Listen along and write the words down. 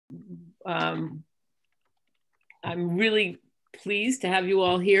I'm really pleased to have you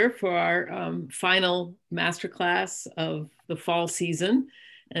all here for our final masterclass of the fall season.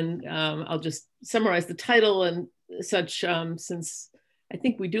 And I'll just summarize the title and such, since I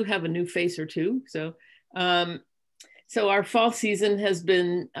think we do have a new face or two. So our fall season has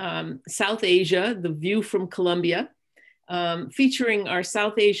been South Asia, the view from Columbia, featuring our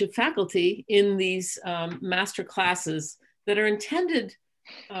South Asia faculty in these master classes that are intended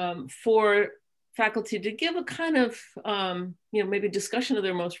for faculty to give a kind of, maybe discussion of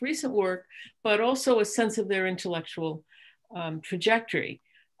their most recent work, but also a sense of their intellectual trajectory,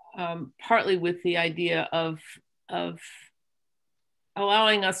 partly with the idea of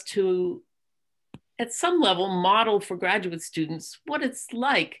allowing us to, at some level, model for graduate students what it's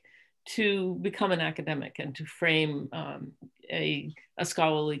like to become an academic and to frame a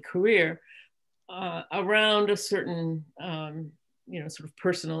scholarly career around a certain sort of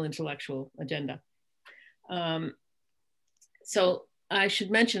personal intellectual agenda. So I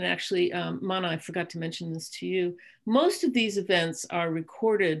should mention, actually, Mana, I forgot to mention this to you. Most of these events are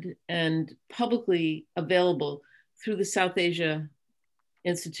recorded and publicly available through the South Asia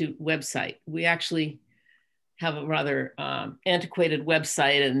Institute website. We actually have a rather antiquated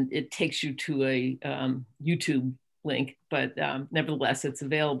website, and it takes you to a YouTube link, but nevertheless, it's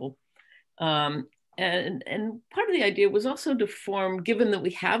available. And part of the idea was also to form, given that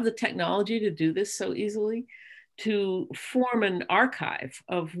we have the technology to do this so easily, to form an archive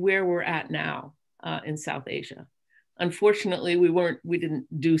of where we're at now in South Asia. Unfortunately, we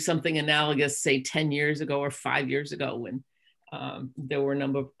didn't do something analogous, say 10 years ago or 5 years ago, when there were a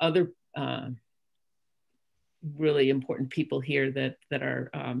number of other really important people here that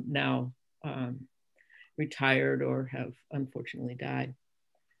are now retired or have unfortunately died.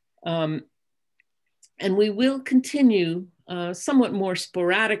 And we will continue somewhat more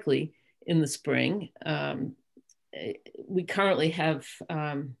sporadically in the spring. We currently have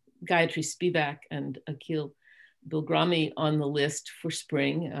Gayatri Spivak and Akhil Bilgrami on the list for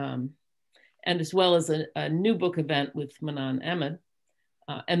spring, and as well as a new book event with Manan Ahmed,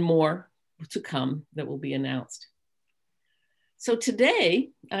 and more to come that will be announced. So today,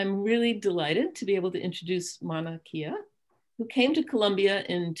 I'm really delighted to be able to introduce Mana Kia, who came to Columbia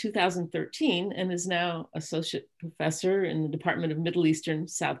in 2013 and is now associate professor in the Department of Middle Eastern,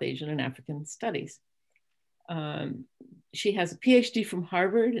 South Asian, and African Studies. She has a PhD from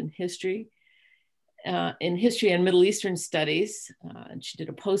Harvard in history and Middle Eastern Studies. And she did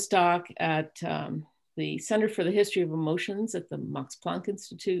a postdoc at the Center for the History of Emotions at the Max Planck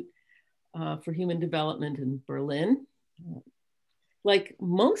Institute for Human Development in Berlin. Like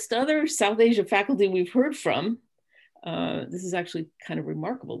most other South Asia faculty we've heard from, this is actually kind of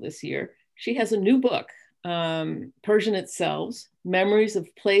remarkable this year, she has a new book, Persian Itself, Memories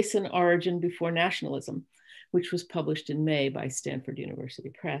of Place and Origin Before Nationalism, which was published in May by Stanford University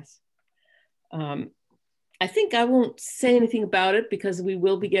Press. I think I won't say anything about it because we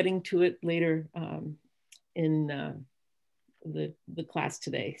will be getting to it later in the class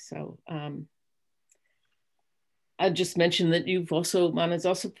today. So I'll just mention that Mana's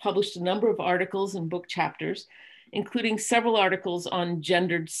also published a number of articles and book chapters, including several articles on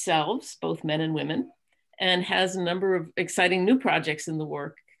gendered selves, both men and women, and has a number of exciting new projects in the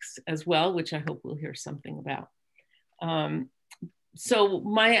works as well, which I hope we'll hear something about. So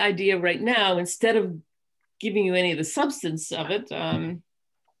my idea right now, instead of giving you any of the substance of it,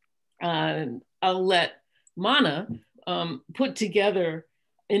 I'll let Mana put together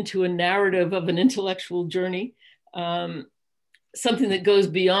into a narrative of an intellectual journey, something that goes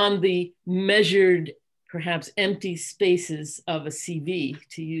beyond the measured, perhaps empty spaces of a CV,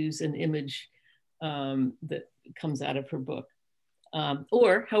 to use an image that comes out of her book,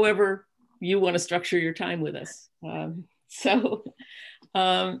 or however you want to structure your time with us.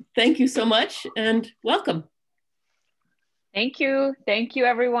 Thank you so much and welcome. Thank you. Thank you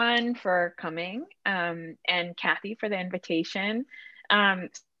everyone for coming, and Kathy for the invitation.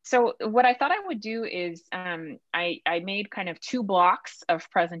 So what I thought I would do is I made kind of 2 blocks of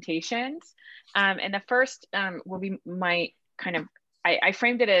presentations. And the first will be my kind of, I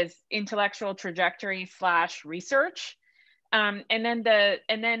framed it as intellectual trajectory / research. And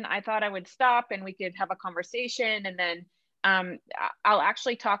then I thought I would stop and we could have a conversation, and then I'll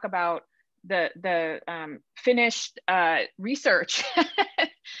actually talk about the finished research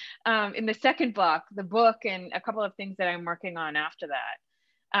in the second block, the book, and a couple of things that I'm working on after that.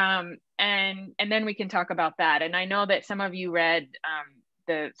 And then we can talk about that. And I know that some of you read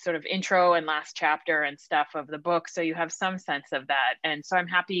the sort of intro and last chapter and stuff of the book, so you have some sense of that. And so I'm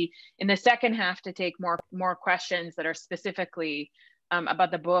happy in the second half to take more questions that are specifically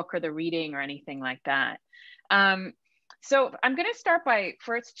about the book or the reading or anything like that. So I'm going to start by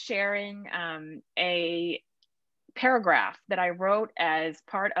first sharing a paragraph that I wrote as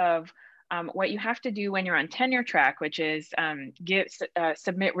part of what you have to do when you're on tenure track, which is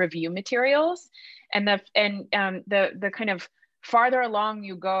submit review materials, and the kind of farther along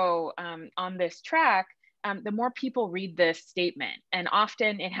you go on this track, the more people read this statement, and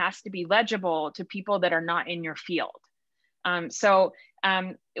often it has to be legible to people that are not in your field.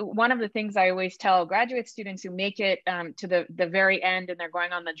 One of the things I always tell graduate students who make it to the very end and they're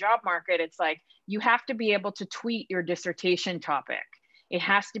going on the job market, it's like, you have to be able to tweet your dissertation topic. It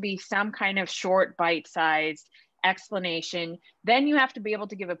has to be some kind of short, bite-sized explanation. Then you have to be able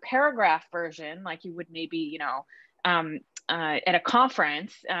to give a paragraph version, like you would maybe, you know, at a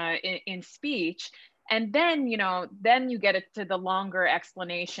conference in speech. And then, you know, then you get it to the longer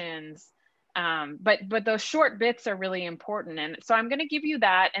explanations. But those short bits are really important. And so I'm going to give you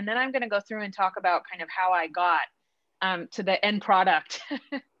that. And then I'm going to go through and talk about kind of how I got to the end product.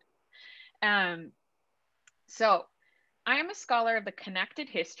 So I am a scholar of the connected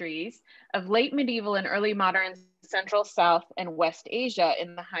histories of late medieval and early modern Central, South, and West Asia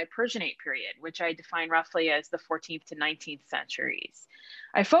in the High Persianate period, which I define roughly as the 14th to 19th centuries.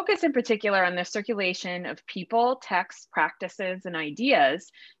 I focus in particular on the circulation of people, texts, practices, and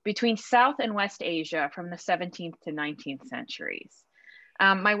ideas between South and West Asia from the 17th to 19th centuries.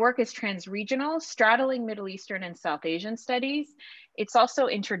 My work is transregional, straddling Middle Eastern and South Asian studies. It's also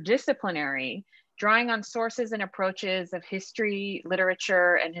interdisciplinary, drawing on sources and approaches of history,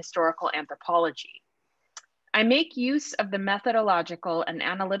 literature, and historical anthropology. I make use of the methodological and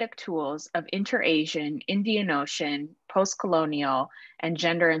analytic tools of inter-Asian, Indian Ocean, post-colonial, and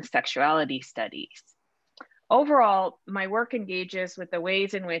gender and sexuality studies. Overall, my work engages with the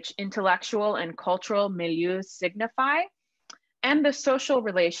ways in which intellectual and cultural milieus signify and the social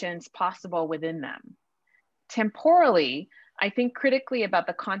relations possible within them. Temporally, I think critically about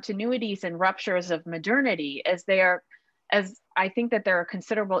the continuities and ruptures of modernity as I think that there are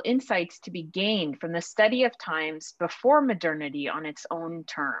considerable insights to be gained from the study of times before modernity on its own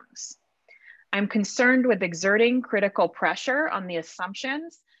terms. I'm concerned with exerting critical pressure on the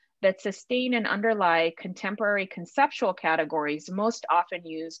assumptions that sustain and underlie contemporary conceptual categories most often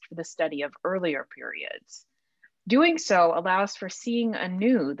used for the study of earlier periods. Doing so allows for seeing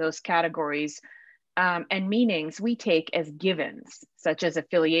anew those categories and meanings we take as givens, such as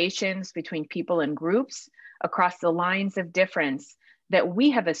affiliations between people and groups across the lines of difference that we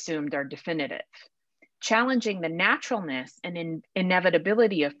have assumed are definitive, challenging the naturalness and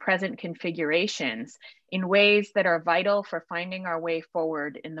inevitability of present configurations in ways that are vital for finding our way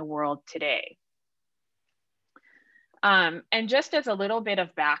forward in the world today. And just as a little bit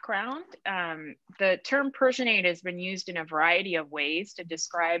of background, the term Persianate has been used in a variety of ways to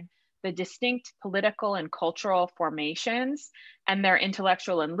describe the distinct political and cultural formations and their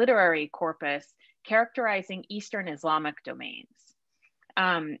intellectual and literary corpus characterizing Eastern Islamic domains.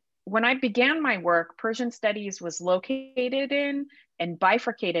 When I began my work, Persian studies was located in and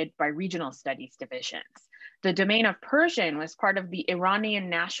bifurcated by regional studies divisions. The domain of Persian was part of the Iranian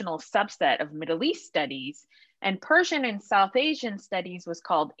national subset of Middle East studies, and Persian and South Asian studies was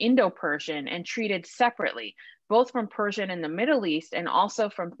called Indo-Persian and treated separately, both from Persian in the Middle East and also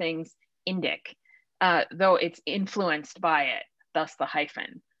from things Indic, though it's influenced by it, thus the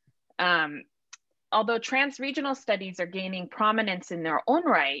hyphen. Although trans-regional studies are gaining prominence in their own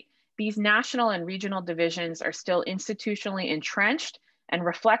right, these national and regional divisions are still institutionally entrenched and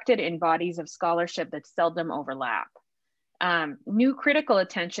reflected in bodies of scholarship that seldom overlap. New critical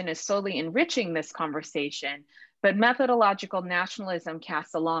attention is slowly enriching this conversation, but methodological nationalism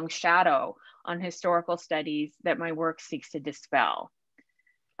casts a long shadow on historical studies that my work seeks to dispel.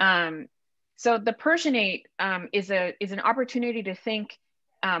 So the Persianate is an opportunity to think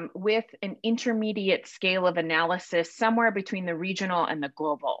with an intermediate scale of analysis somewhere between the regional and the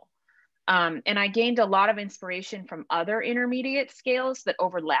global. And I gained a lot of inspiration from other intermediate scales that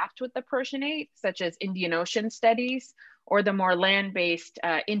overlapped with the Persianate, such as Indian Ocean studies, or the more land-based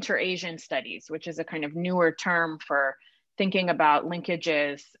inter-Asian studies, which is a kind of newer term for thinking about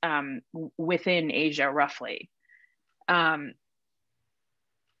linkages within Asia, roughly. All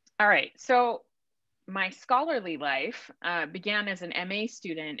right, so my scholarly life began as an MA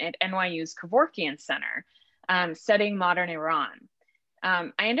student at NYU's Kevorkian Center, studying modern Iran.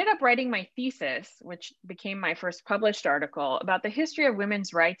 I ended up writing my thesis, which became my first published article, about the history of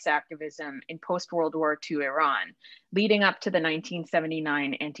women's rights activism in post-World War II Iran, leading up to the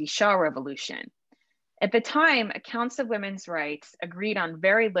 1979 anti-Shah revolution. At the time, accounts of women's rights agreed on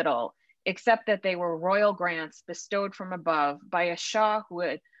very little, except that they were royal grants bestowed from above by a Shah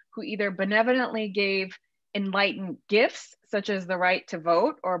who either benevolently gave enlightened gifts, such as the right to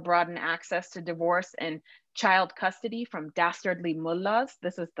vote or broaden access to divorce and child custody from dastardly mullahs.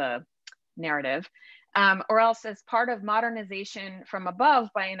 This is the narrative. Or else as part of modernization from above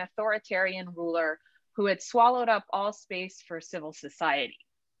by an authoritarian ruler who had swallowed up all space for civil society.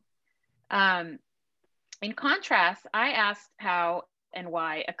 In contrast, I asked how and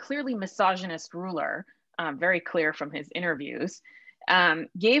why a clearly misogynist ruler, very clear from his interviews,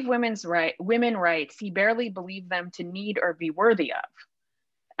 gave women rights he barely believed them to need or be worthy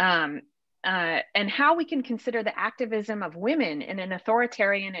of. And how we can consider the activism of women in an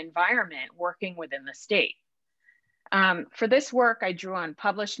authoritarian environment working within the state. For this work, I drew on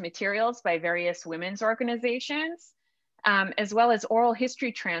published materials by various women's organizations, as well as oral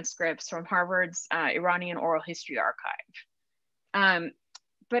history transcripts from Harvard's Iranian Oral History Archive.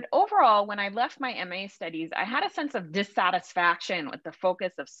 But overall, when I left my MA studies, I had a sense of dissatisfaction with the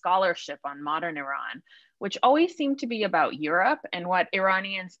focus of scholarship on modern Iran, which always seemed to be about Europe and what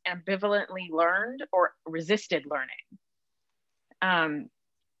Iranians ambivalently learned or resisted learning.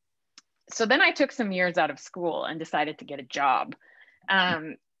 So then I took some years out of school and decided to get a job.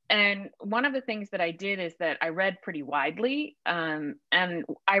 And one of the things that I did is that I read pretty widely. And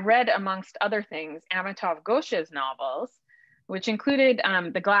I read, amongst other things, Amitav Ghosh's novels, which included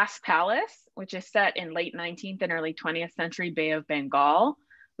The Glass Palace, which is set in late 19th and early 20th century Bay of Bengal,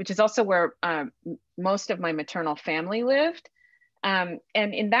 which is also where most of my maternal family lived. And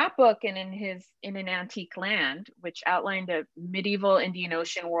in that book and in An Antique Land, which outlined a medieval Indian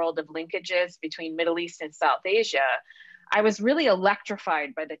Ocean world of linkages between Middle East and South Asia, I was really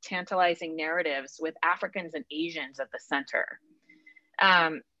electrified by the tantalizing narratives with Africans and Asians at the center.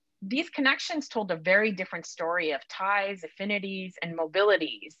 These connections told a very different story of ties, affinities, and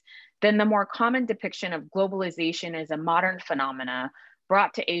mobilities than the more common depiction of globalization as a modern phenomena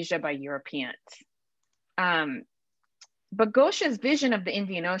brought to Asia by Europeans. But Ghosh's vision of the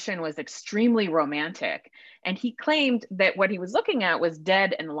Indian Ocean was extremely romantic, and he claimed that what he was looking at was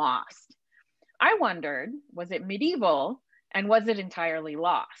dead and lost. I wondered, was it medieval and was it entirely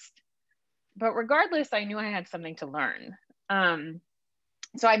lost? But regardless, I knew I had something to learn.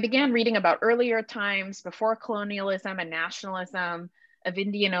 So I began reading about earlier times before colonialism and nationalism, of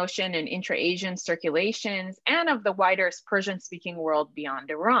Indian Ocean and intra-Asian circulations, and of the wider Persian-speaking world beyond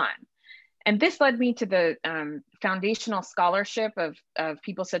Iran. And this led me to the foundational scholarship of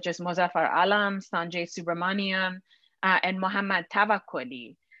people such as Mozaffar Alam, Sanjay Subramaniam, and Mohammad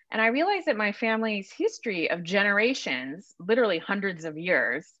Tawakkoli. And I realized that my family's history of generations, literally hundreds of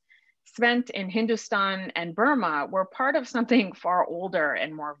years, spent in Hindustan and Burma were part of something far older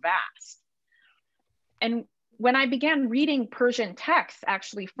and more vast. And when I began reading Persian texts,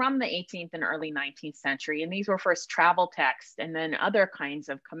 actually from the 18th and early 19th century, and these were first travel texts and then other kinds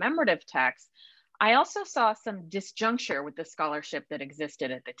of commemorative texts, I also saw some disjuncture with the scholarship that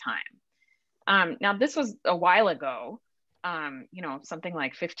existed at the time. Now, this was a while ago, something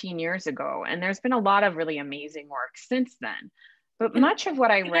like 15 years ago, and there's been a lot of really amazing work since then. But much of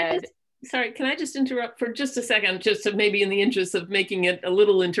what I read... Can I just interrupt for just a second, just to maybe in the interest of making it a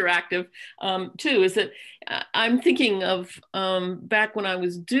little interactive too, is that I'm thinking of back when I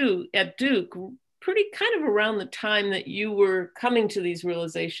was at Duke, pretty kind of around the time that you were coming to these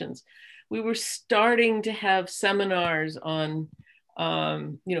realizations. We were starting to have seminars on,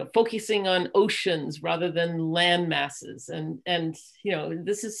 focusing on oceans rather than land masses. And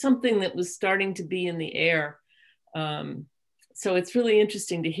this is something that was starting to be in the air. So it's really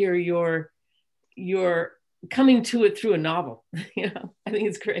interesting to hear your coming to it through a novel. I think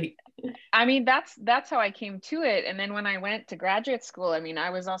it's great. I mean, that's how I came to it. And then when I went to graduate school, I mean, I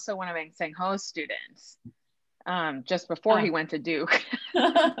was also one of Aung Ho's students just before he went to Duke.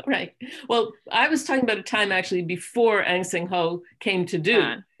 Right. Well, I was talking about a time actually before Aung Ho came to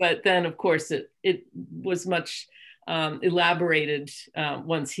Duke, but then of course it was much elaborated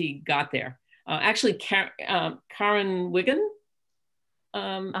once he got there. Actually, Karen Wigan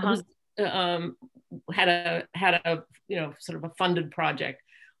had a sort of a funded project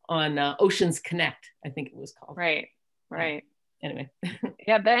on Oceans Connect, I think it was called. Right. Anyway.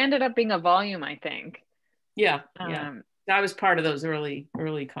 Yeah, that ended up being a volume, I think. Yeah. I was part of those early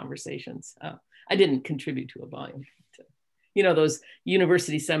conversations. I didn't contribute to a volume. Those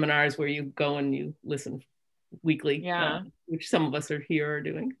university seminars where you go and you listen weekly, which some of us are here are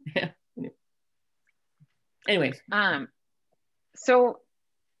doing. Anyway. So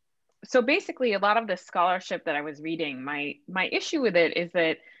basically a lot of the scholarship that I was reading, my issue with it is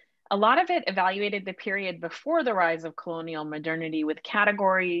that A lot of it evaluated the period before the rise of colonial modernity with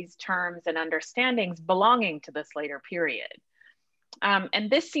categories, terms, and understandings belonging to this later period. And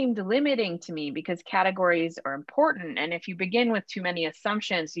this seemed limiting to me because categories are important. And if you begin with too many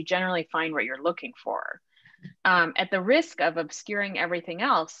assumptions, you generally find what you're looking for. At the risk of obscuring everything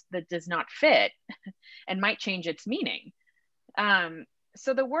else that does not fit and might change its meaning.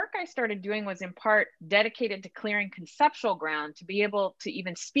 So the work I started doing was in part dedicated to clearing conceptual ground to be able to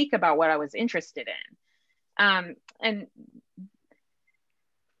even speak about what I was interested in. And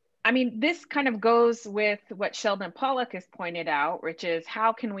I mean, this kind of goes with what Sheldon Pollock has pointed out, which is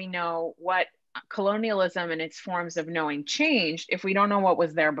how can we know what colonialism and its forms of knowing changed if we don't know what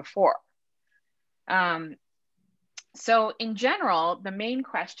was there before? So in general, the main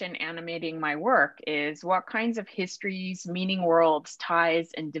question animating my work is what kinds of histories, meaning worlds,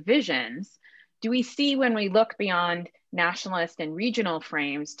 ties, and divisions do we see when we look beyond nationalist and regional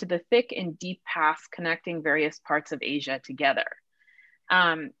frames to the thick and deep paths connecting various parts of Asia together?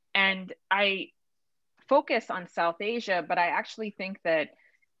 And I focus on South Asia, but I actually think that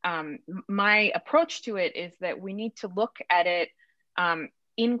my approach to it is that we need to look at it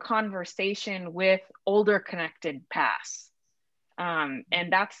in conversation with older connected paths. And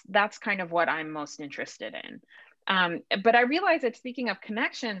that's kind of what I'm most interested in. But I realize that speaking of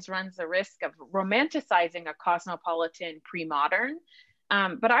connections runs the risk of romanticizing a cosmopolitan pre-modern.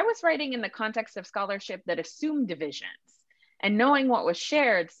 But I was writing in the context of scholarship that assumed divisions. And knowing what was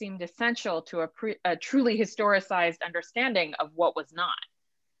shared seemed essential to a truly historicized understanding of what was not.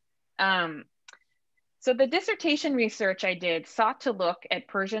 So the dissertation research I did sought to look at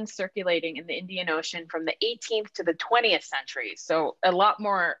Persians circulating in the Indian Ocean from the 18th to the 20th century. So a lot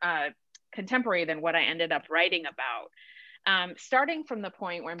more contemporary than what I ended up writing about. Starting from the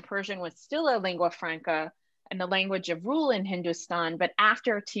point when Persian was still a lingua franca and the language of rule in Hindustan, but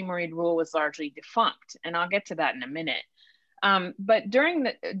after Timurid rule was largely defunct. And I'll get to that in a minute. But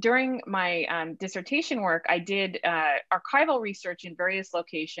during my dissertation work, I did archival research in various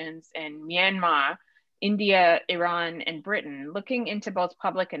locations in Myanmar, India, Iran, and Britain, looking into both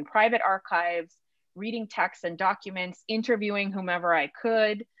public and private archives, reading texts and documents, interviewing whomever I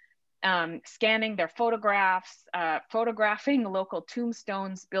could, scanning their photographs, photographing local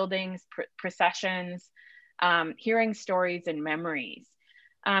tombstones, buildings, processions, hearing stories and memories.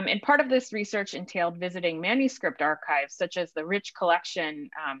 And part of this research entailed visiting manuscript archives, such as the rich collection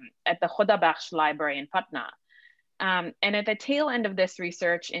at the Khodabakhsh Library in Patna. And at the tail end of this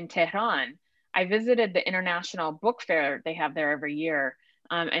research in Tehran, I visited the International Book Fair they have there every year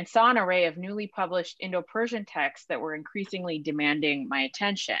and saw an array of newly published Indo-Persian texts that were increasingly demanding my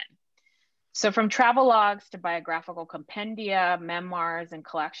attention. So from travelogues to biographical compendia, memoirs, and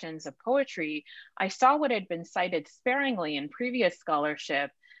collections of poetry, I saw what had been cited sparingly in previous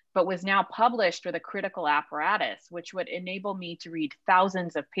scholarship, but was now published with a critical apparatus, which would enable me to read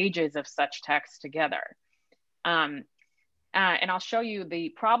thousands of pages of such texts together. And I'll show you the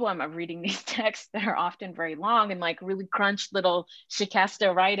problem of reading these texts that are often very long and like really crunched little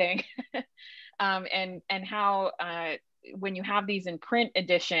shikasta writing, and how when you have these in print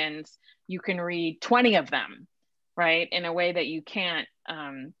editions, you can read 20 of them, right? In a way that you can't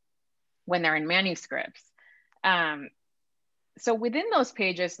when they're in manuscripts. So within those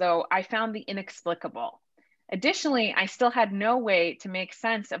pages, though, I found the inexplicable. Additionally, I still had no way to make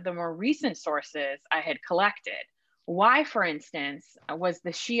sense of the more recent sources I had collected. Why, for instance, was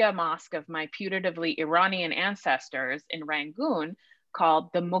the Shia mosque of my putatively Iranian ancestors in Rangoon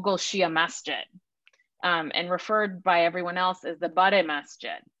called the Mughal Shia Masjid, and referred by everyone else as the Bade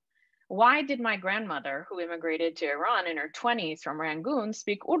Masjid? Why did my grandmother, who immigrated to Iran in her 20s from Rangoon,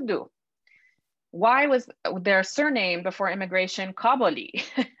 speak Urdu? Why was their surname before immigration Kabuli?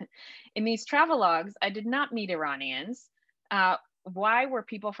 In these travelogues, I did not meet Iranians. Why were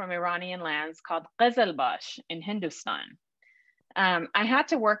people from Iranian lands called Qazalbash in Hindustan? I had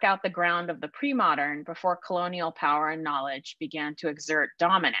to work out the ground of the pre-modern before colonial power and knowledge began to exert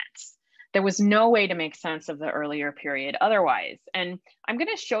dominance. There was no way to make sense of the earlier period otherwise. And I'm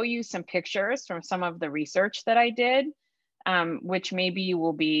going to show you some pictures from some of the research that I did, which maybe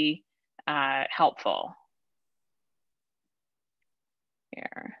will be helpful.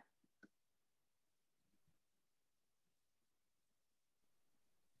 Here.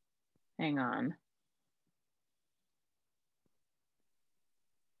 Hang on.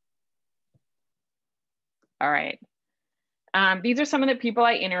 All right. These are some of the people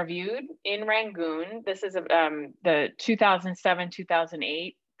I interviewed in Rangoon. This is the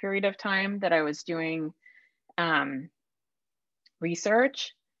 2007-2008 period of time that I was doing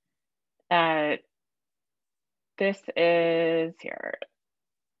research. This is here.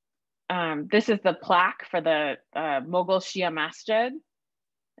 This is the plaque for the Mughal Shia Masjid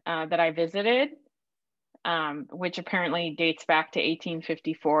that I visited, which apparently dates back to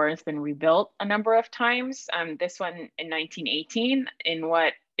 1854, has been rebuilt a number of times. This one in 1918 in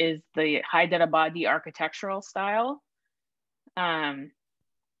what is the Hyderabadi architectural style. This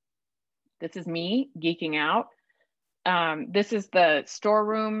is me geeking out. This is the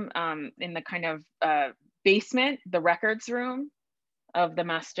storeroom in the kind of basement, the records room of the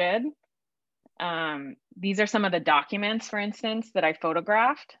masjid. These are some of the documents, for instance, that I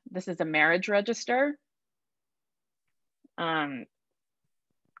photographed. This is a marriage register. You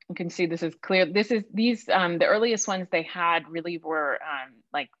can see this is clear. The earliest ones they had really were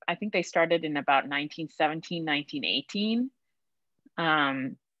like, I think they started in about 1917, 1918.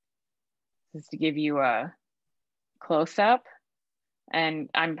 Just to give you a close-up. And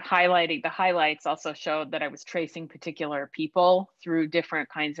I'm highlighting, the highlights also showed that I was tracing particular people through different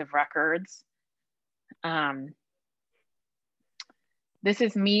kinds of records. This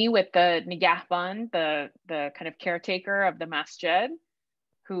is me with the nigahban, the kind of caretaker of the masjid,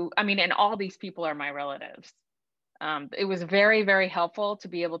 who, I mean, and all these people are my relatives. It was very, very helpful to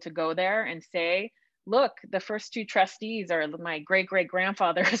be able to go there and say, look, the first two trustees are my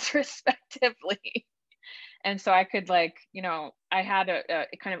great-great-grandfathers respectively. And so I could, like, you know, I had a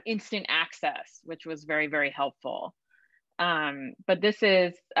kind of instant access, which was very, very helpful. But this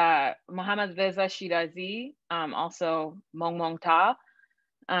is Muhammad Reza Shirazi, also Mong Mong Ta.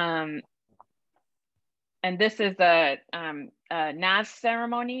 And this is the Naz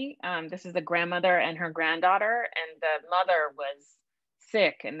ceremony. This is the grandmother and her granddaughter, and the mother was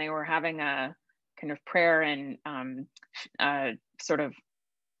sick, and they were having a kind of prayer and sort of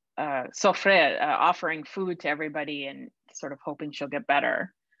sofre, offering food to everybody and sort of hoping she'll get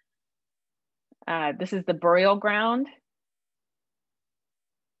better. This is the burial ground.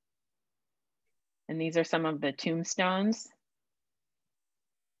 And these are some of the tombstones.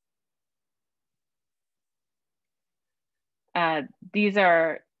 These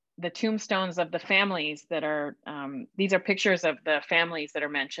are the tombstones of the families that are, these are pictures of the families that are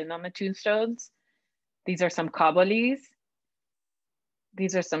mentioned on the tombstones. These are some Kabalis.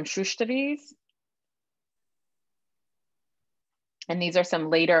 These are some Shushtaris. And these are some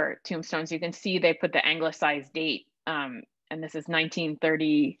later tombstones. You can see they put the anglicized date, and this is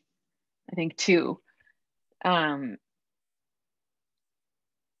 1930, I think, 2.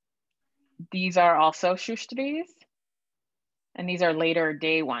 These are also Shushtaris, and these are later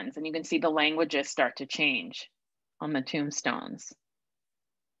day ones. And you can see the languages start to change on the tombstones.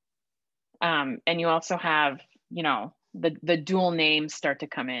 And you also have, you know, the dual names start to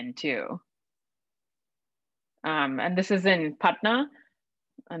come in too. And this is in Patna,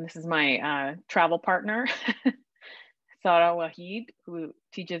 and this is my travel partner, Sarah Wahid, who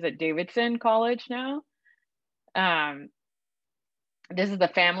teaches at Davidson College now. This is the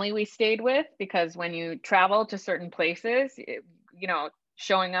family we stayed with, because when you travel to certain places, you know,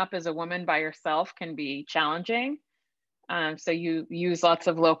 showing up as a woman by yourself can be challenging. So you use lots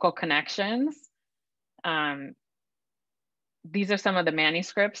of local connections. These are some of the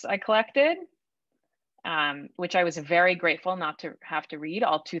manuscripts I collected, which I was very grateful not to have to read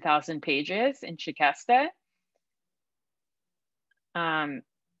all 2,000 pages in Shikeste. And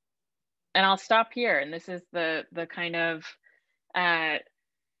I'll stop here. And this is the kind of,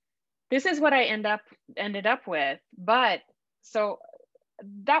 this is what I ended up with. But so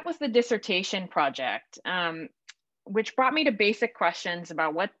that was the dissertation project, which brought me to basic questions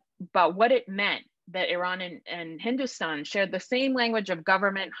about what it meant that Iran and Hindustan shared the same language of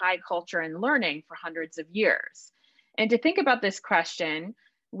government, high culture, and learning for hundreds of years. And to think about this question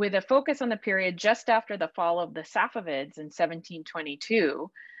with a focus on the period just after the fall of the Safavids in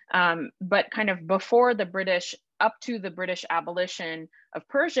 1722, but kind of before the British, up to the British abolition of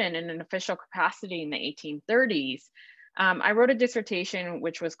Persian in an official capacity in the 1830s, I wrote a dissertation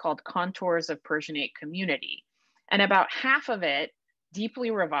which was called Contours of Persianate Community. And about half of it,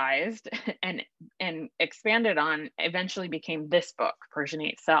 deeply revised and expanded on, eventually became this book,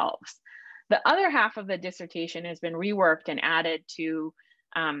 Persianate Selves. The other half of the dissertation has been reworked and added to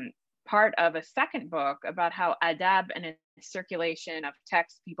part of a second book about how adab and its circulation of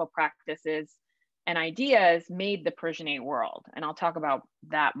texts, people, practices, and ideas made the Persianate world. And I'll talk about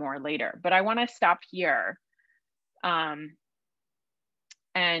that more later. But I want to stop here and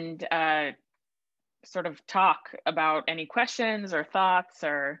sort of talk about any questions or thoughts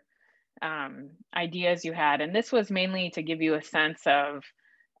or ideas you had. And this was mainly to give you a sense of,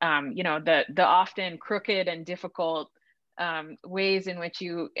 you know, the often crooked and difficult ways in which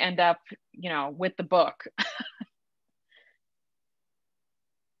you end up, you know, with the book.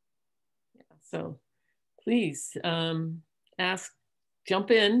 So please ask,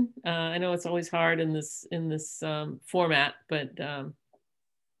 jump in. I know it's always hard in this format, but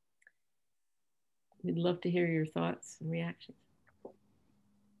we'd love to hear your thoughts and reactions.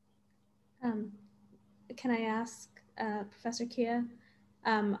 Can I ask Professor Kia?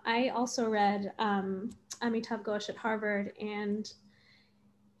 I also read Amitav Ghosh at Harvard, and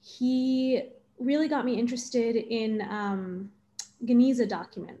he really got me interested in Geniza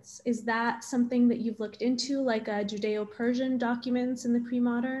documents. Is that something that you've looked into, like Judeo-Persian documents in the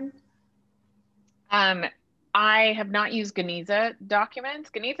pre-modern? I have not used Geniza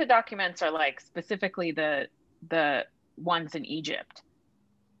documents. Geniza documents are like specifically the ones in Egypt,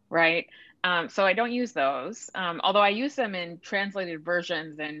 right? So I don't use those, although I use them in translated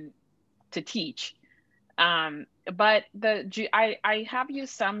versions and to teach. But I have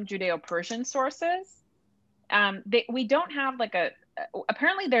used some Judeo-Persian sources. We don't have like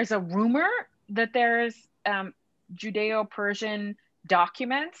apparently there's a rumor that there's Judeo-Persian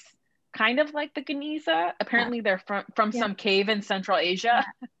documents, kind of like the Geniza. Apparently they're from some cave in Central Asia,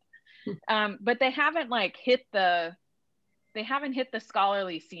 but they haven't like hit the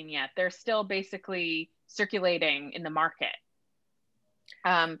scholarly scene yet. They're still basically circulating in the market.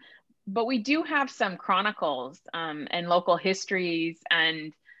 But we do have some chronicles and local histories,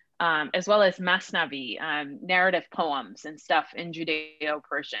 and as well as Masnavi, narrative poems and stuff in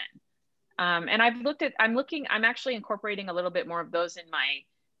Judeo-Persian. And I'm actually incorporating a little bit more of those in my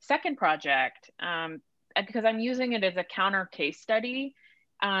second project, because I'm using it as a counter case study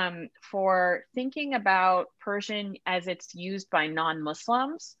for thinking about Persian as it's used by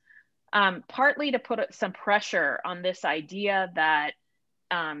non-Muslims, partly to put some pressure on this idea that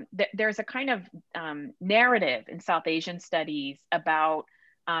there's a kind of narrative in South Asian studies about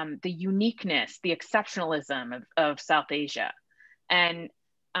the uniqueness, the exceptionalism of South Asia. And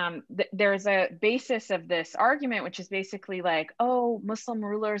there's a basis of this argument, which is basically like, oh, Muslim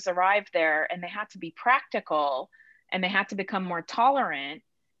rulers arrived there and they had to be practical and they had to become more tolerant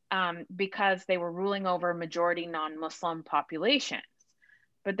because they were ruling over majority non-Muslim populations.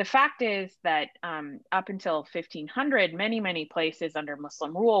 But the fact is that up until 1500, many places under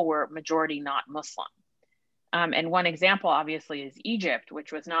Muslim rule were majority not Muslim. And one example, obviously, is Egypt,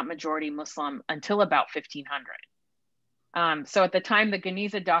 which was not majority Muslim until about 1500. So at the time the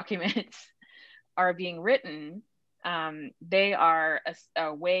Geniza documents are being written, they are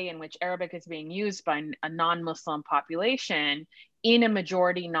a way in which Arabic is being used by a non-Muslim population in a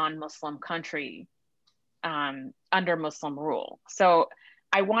majority non-Muslim country under Muslim rule. So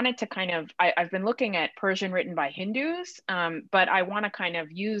I wanted to kind of, I've been looking at Persian written by Hindus, but I want to kind of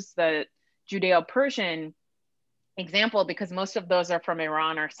use the Judeo-Persian example, because most of those are from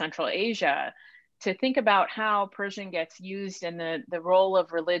Iran or Central Asia, to think about how Persian gets used in the role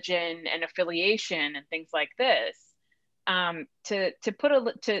of religion and affiliation and things like this,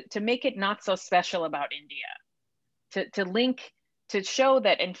 to make it not so special about India, to link, to show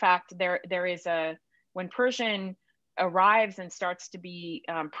that in fact there is when Persian arrives and starts to be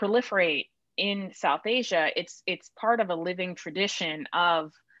proliferate in South Asia, it's part of a living tradition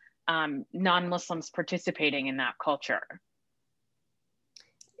of non-Muslims participating in that culture.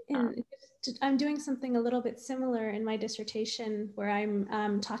 And I'm doing something a little bit similar in my dissertation, where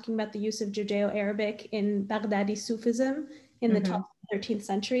I'm talking about the use of Judeo-Arabic in Baghdadi Sufism in the 12th and 13th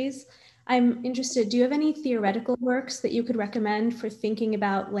centuries. I'm interested, do you have any theoretical works that you could recommend for thinking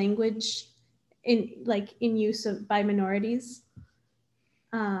about language in use by minorities?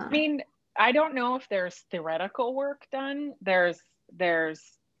 I mean, I don't know if there's theoretical work done. There's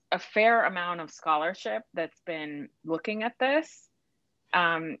a fair amount of scholarship that's been looking at this.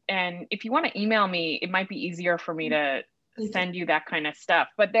 And if you want to email me, it might be easier for me to send you that kind of stuff.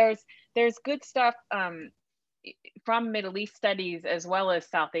 But there's good stuff from Middle East studies as well as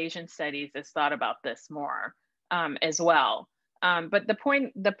South Asian studies has thought about this more as well. But the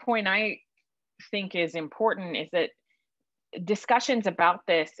point I think is important is that discussions about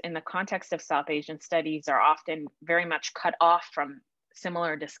this in the context of South Asian studies are often very much cut off from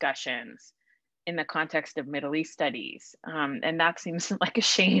similar discussions in the context of Middle East studies. And that seems like a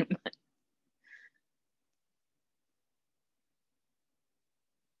shame.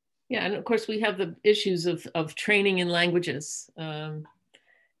 Yeah, and of course we have the issues of training in languages.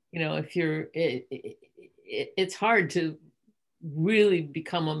 If you're, it's hard to really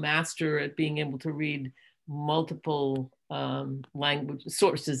become a master at being able to read multiple language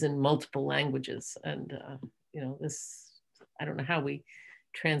sources in multiple languages. And, I don't know how we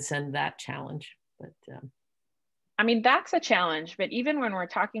transcend that challenge, but. I mean, that's a challenge, but even when we're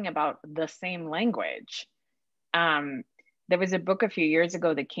talking about the same language, there was a book a few years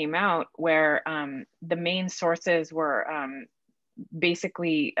ago that came out where the main sources were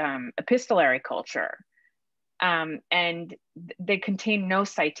basically epistolary culture. And they contained no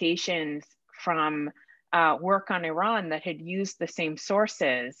citations from work on Iran that had used the same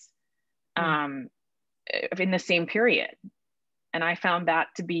sources in the same period. And I found that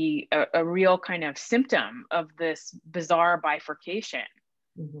to be a real kind of symptom of this bizarre bifurcation,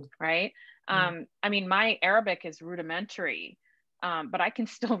 right? I mean, my Arabic is rudimentary, but I can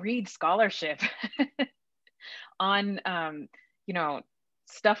still read scholarship on, you know,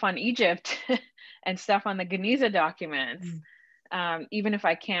 stuff on Egypt and stuff on the Geniza documents, even if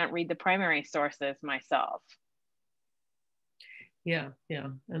I can't read the primary sources myself. Yeah,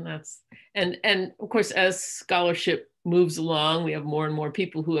 and that's and of course, as scholarship moves along, we have more and more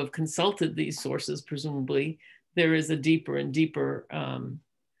people who have consulted these sources. Presumably, there is a deeper and deeper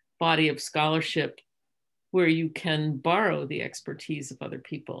body of scholarship where you can borrow the expertise of other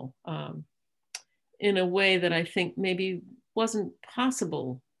people in a way that I think maybe wasn't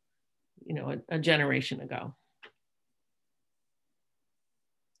possible, you know, a generation ago.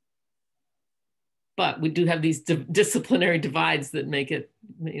 But we do have these disciplinary divides that make it,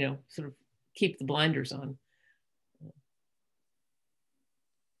 you know, sort of keep the blinders on.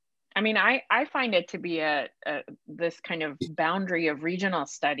 I mean, I find it to be this kind of boundary of regional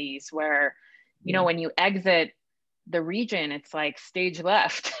studies where, you know, when you exit the region, it's like stage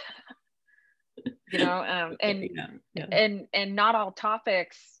left, you know, and not all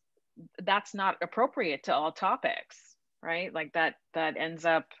topics, that's not appropriate to all topics, right? Like that ends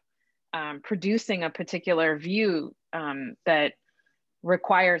up producing a particular view that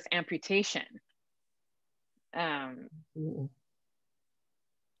requires amputation.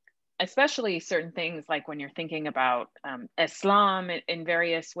 Especially certain things like when you're thinking about Islam in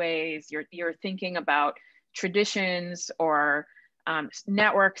various ways, you're thinking about traditions or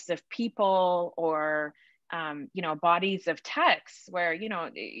networks of people or you know, bodies of texts where, you know,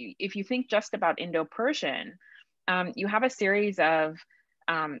 if you think just about Indo-Persian, you have a series of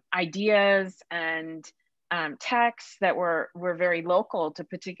ideas and texts that were very local to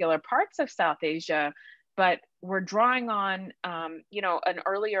particular parts of South Asia, but we're drawing on, you know, an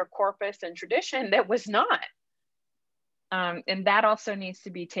earlier corpus and tradition that was not. And that also needs to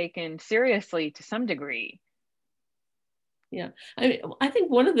be taken seriously to some degree. Yeah, I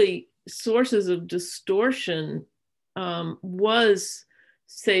think one of the sources of distortion was,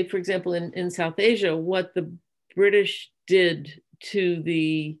 say, for example, in South Asia, what the British did to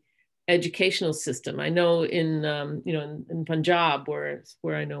the educational system. I know in, you know, in Punjab, where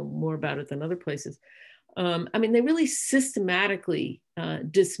I know more about it than other places, I mean, they really systematically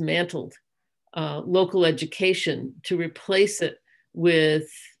dismantled local education to replace it with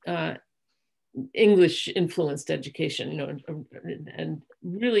English influenced education, you know, and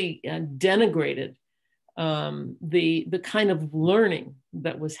really denigrated the kind of learning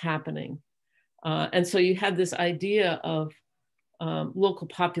that was happening. And so you had this idea of local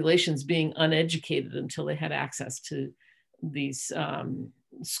populations being uneducated until they had access to these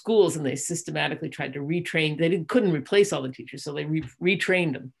schools, and they systematically tried to retrain. They couldn't replace all the teachers, so they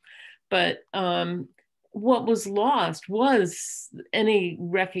retrained them. But what was lost was any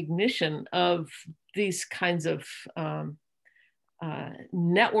recognition of these kinds of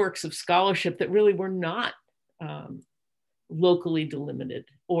networks of scholarship that really were not locally delimited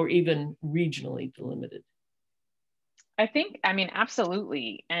or even regionally delimited. I think, I mean,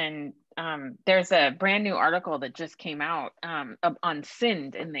 absolutely. And there's a brand new article that just came out on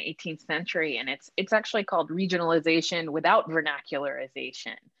Sind in the 18th century, and it's actually called Regionalization Without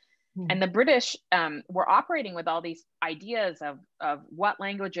Vernacularization. And the British were operating with all these ideas of what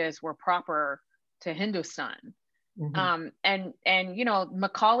languages were proper to Hindustan. And you know,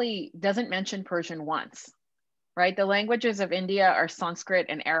 Macaulay doesn't mention Persian once, right? The languages of India are Sanskrit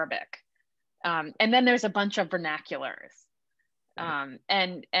and Arabic. And then there's a bunch of vernaculars.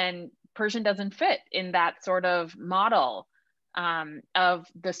 And Persian doesn't fit in that sort of model of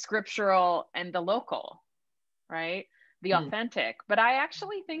the scriptural and the local, right? The authentic. But I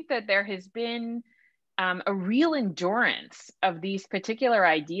actually think that there has been a real endurance of these particular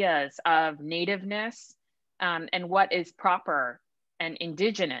ideas of nativeness and what is proper and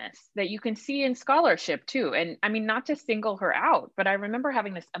indigenous that you can see in scholarship too. And I mean, not to single her out, but I remember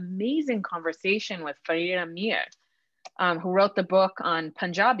having this amazing conversation with Farida Mir, who wrote the book on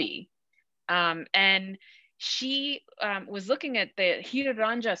Punjabi. And she was looking at the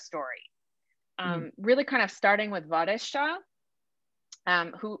Hiranja story, really kind of starting with Varis Shah,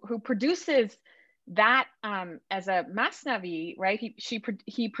 who produces that as a Masnavi, right?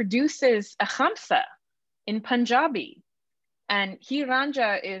 He produces a Khamsa in Punjabi. And Hi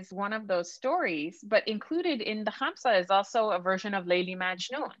Ranja is one of those stories, but included in the Khamsa is also a version of Layli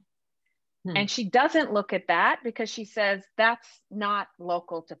Majnun. And she doesn't look at that because she says that's not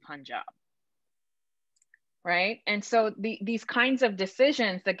local to Punjab. Right? And so these kinds of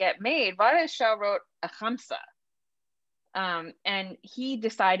decisions that get made, Varis Shah wrote a Khamsa. And he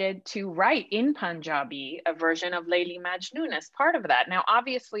decided to write in Punjabi a version of Layli Majnun as part of that. Now,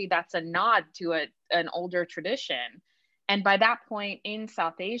 obviously, that's a nod to an older tradition. And by that point in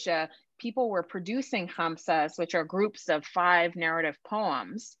South Asia, people were producing Khamsas, which are groups of 5 narrative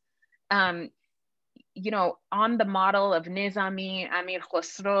poems, you know, on the model of Nizami, Amir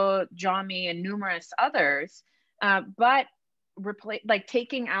Khosrow, Jami, and numerous others, but like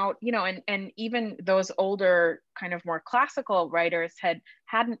taking out, you know, and even those older kind of more classical writers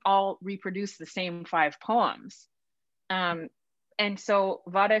hadn't all reproduced the same 5 poems. And so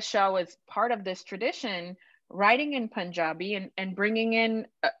Varis Shah was part of this tradition, writing in Punjabi and bringing in,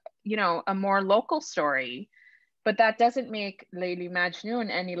 you know, a more local story. But that doesn't make Layli Majnun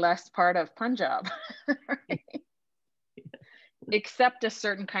any less part of Punjab, right? Except a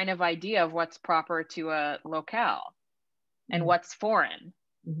certain kind of idea of what's proper to a locale and what's foreign,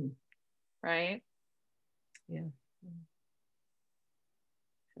 right? Yeah.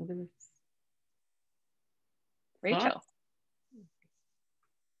 Rachel.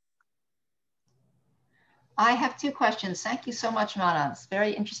 I have 2 questions. Thank you so much, Mana. It's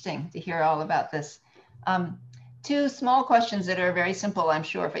very interesting to hear all about this. 2 small questions that are very simple, I'm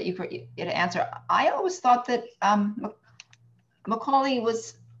sure, for you to answer. I always thought that Macaulay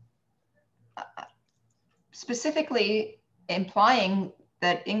was specifically implying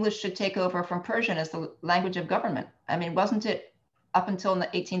that English should take over from Persian as the language of government. I mean, wasn't it up until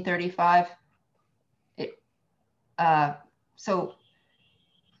 1835? So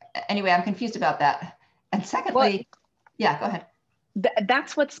anyway, I'm confused about that. And secondly, yeah, go ahead.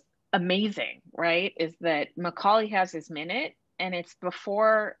 That's what's amazing, right? Is that Macaulay has his minute, and it's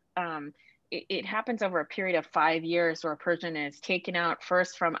before, it happens over a period of 5 years where Persian is taken out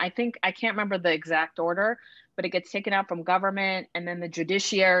first from, I can't remember the exact order, but it gets taken out from government and then the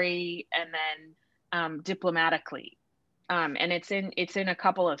judiciary and then diplomatically. And it's in a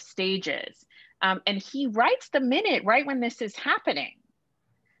couple of stages. And he writes the minute right when this is happening,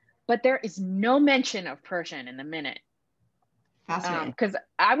 but there is no mention of Persian in the minute. Fascinating. Because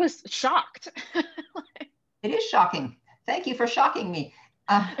I was shocked. It is shocking. Thank you for shocking me.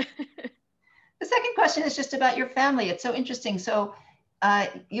 The second question is just about your family. It's so interesting. So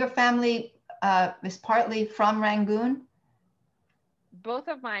your family is partly from Rangoon? Both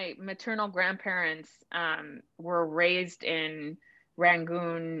of my maternal grandparents were raised in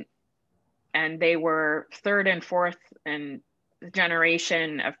Rangoon, and they were 3rd and 4th and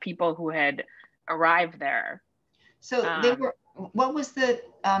generation of people who had arrived there. So they were, what was the,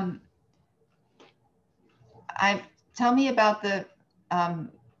 tell me about the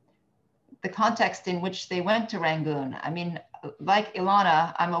context in which they went to Rangoon. I mean, like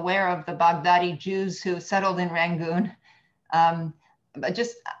Ilana, I'm aware of the Baghdadi Jews who settled in Rangoon. But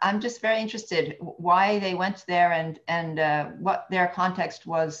I'm just very interested why they went there and what their context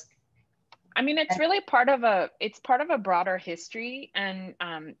was. I mean, it's really part of a broader history. And,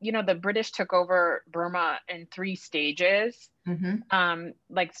 you know, the British took over Burma in 3 stages,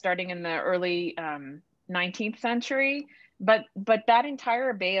 like starting in the early 19th century. But that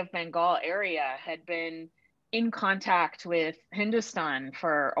entire Bay of Bengal area had been in contact with Hindustan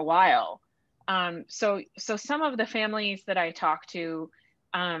for a while. So some of the families that I talked to,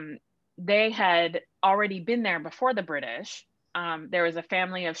 they had already been there before the British. There was a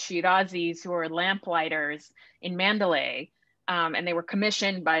family of Shirazis who were lamplighters in Mandalay, and they were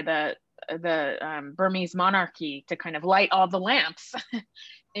commissioned by the Burmese monarchy to kind of light all the lamps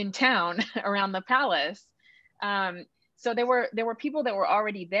in town around the palace. So there were people that were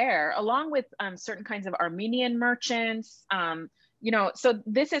already there, along with certain kinds of Armenian merchants. You know, so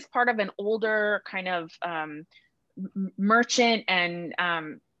this is part of an older kind of merchant and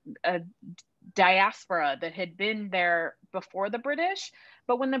a diaspora that had been there before the British.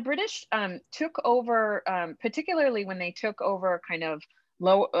 But when the British took over, particularly when they took over kind of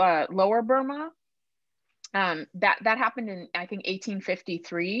lower Burma, that happened in, I think,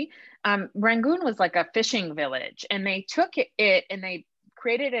 1853. Rangoon was like a fishing village, and they took it and they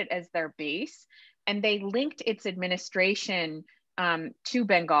created it as their base, and they linked its administration to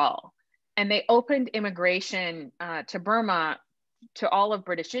Bengal, and they opened immigration to Burma to all of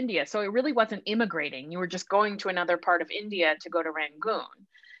British India. So it really wasn't immigrating. You were just going to another part of India to go to Rangoon.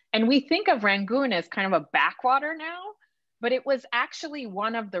 And we think of Rangoon as kind of a backwater now, but it was actually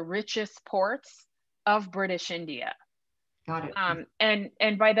one of the richest ports of British India. Got it.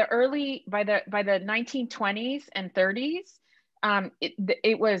 And by the 1920s and 30s,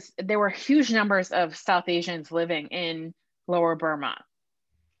 there were huge numbers of South Asians living in Lower Burma.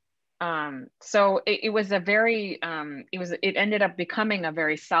 So it was a very, it ended up becoming a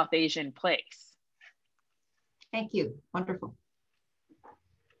very South Asian place. Thank you. Wonderful.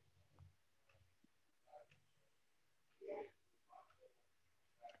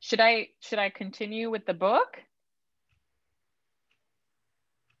 Should I continue with the book?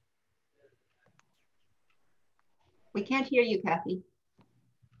 We can't hear you, Kathy.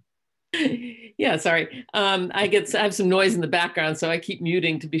 Yeah, sorry. I have some noise in the background, so I keep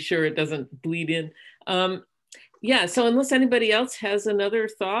muting to be sure it doesn't bleed in. Yeah, so unless anybody else has another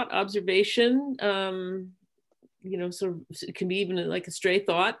thought, observation, you know, sort of, it can be even like a stray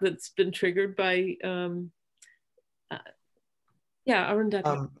thought that's been triggered by, yeah,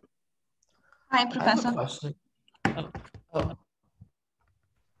 Arundhati. Hi, Professor. I have a question. Oh.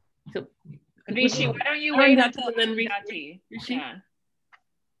 So, Rishi, why don't you wait until then Rishi? Yeah.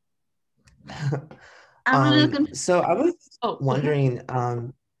 I'm a little confused. So I was okay. wondering,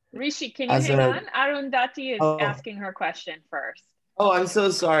 Rishi, can you hang on? Arundhati is asking her question first. Oh, I'm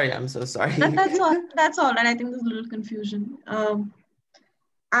so sorry. I'm so sorry. That's all. That's all. And I think there's a little confusion.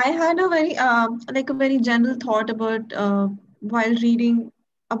 I had a very like a very general thought about while reading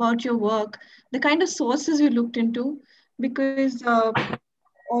about your work, the kind of sources you looked into, because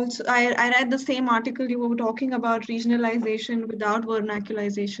also I read the same article you were talking about regionalization without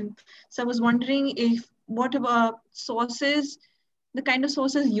vernacularization. So I was wondering if what about sources, the kind of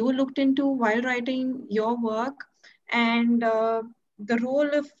sources you looked into while writing your work, and the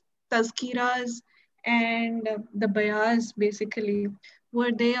role of tazkiras and the bayas, basically,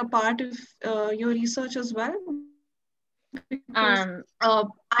 were they a part of your research as well? Because I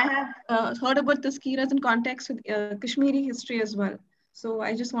have heard about tazkiras in context with Kashmiri history as well. So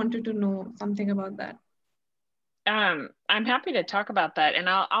I just wanted to know something about that. I'm happy to talk about that, and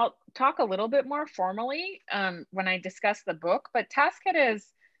I'll talk a little bit more formally when I discuss the book. But tazkiras,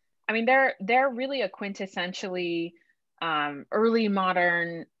 I mean, they're really a quintessentially early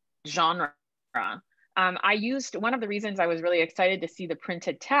modern genre. I used, one of the reasons I was really excited to see the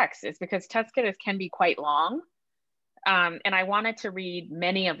printed text is because tazkiras can be quite long, and I wanted to read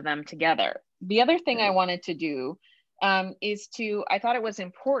many of them together. The other thing I wanted to do is I thought it was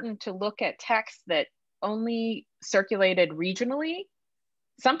important to look at texts that only circulated regionally,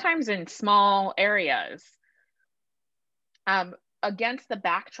 sometimes in small areas, against the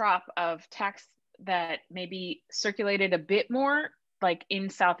backdrop of texts that maybe circulated a bit more, like in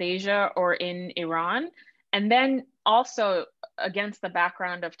South Asia or in Iran, and then also against the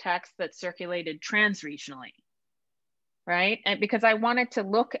background of texts that circulated trans-regionally, right? And because I wanted to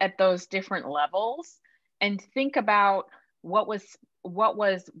look at those different levels and think about what was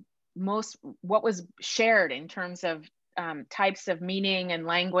shared in terms of types of meaning and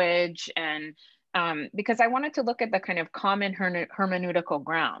language, and because I wanted to look at the kind of common hermeneutical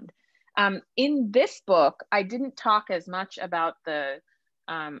ground. In this book, I didn't talk as much about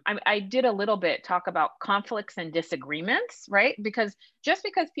I did a little bit talk about conflicts and disagreements, right? Because just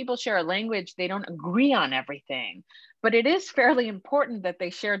because people share a language, they don't agree on everything, but it is fairly important that they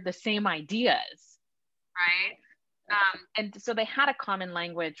shared the same ideas, right? And so they had a common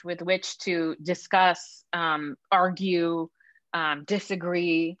language with which to discuss, argue,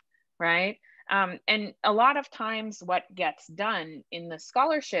 disagree, right? And a lot of times what gets done in the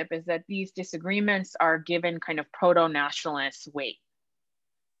scholarship is that these disagreements are given kind of proto-nationalist weight.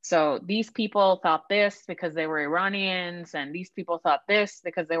 So these people thought this because they were Iranians, and these people thought this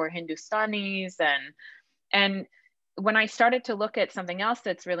because they were Hindustanis, and when I started to look at something else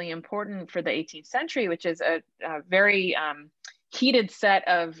that's really important for the 18th century, which is a very heated set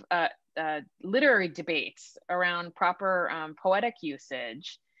of literary debates around proper poetic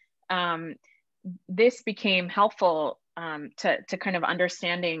usage, this became helpful to kind of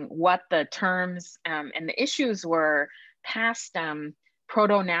understanding what the terms and the issues were past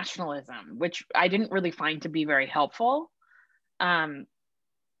proto-nationalism, which I didn't really find to be very helpful.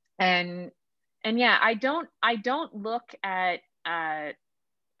 And yeah, I don't look at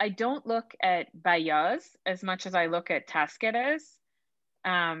bayas as much as I look at tazkiras.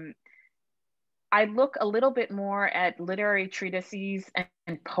 I look a little bit more at literary treatises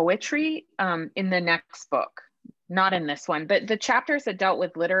and poetry in the next book, not in this one, but the chapters that dealt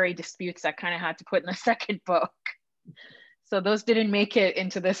with literary disputes I kind of had to put in the second book. So those didn't make it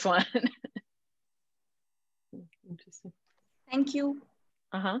into this one. Interesting. Thank you.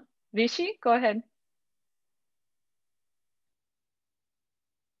 Rishi, go ahead.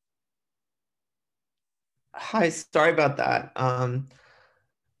 Hi, sorry about that.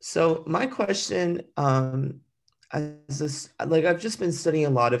 So my question, I've just been studying a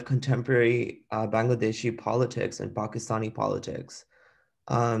lot of contemporary Bangladeshi politics and Pakistani politics.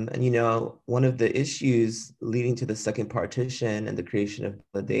 And one of the issues leading to the second partition and the creation of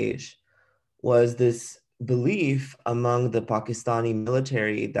Bangladesh was this belief among the Pakistani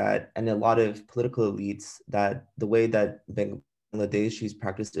military that, and a lot of political elites, that the way that Bangladeshis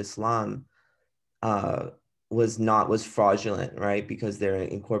practiced Islam uh, was fraudulent, right? Because they're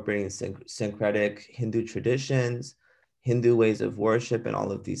incorporating syncretic Hindu traditions, Hindu ways of worship, and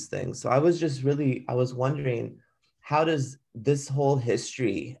all of these things. So I was wondering, how does this whole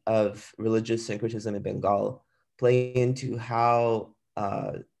history of religious syncretism in Bengal play into how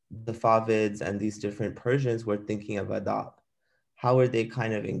the Favids and these different Persians were thinking of adab? How are they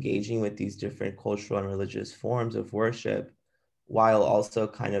kind of engaging with these different cultural and religious forms of worship while also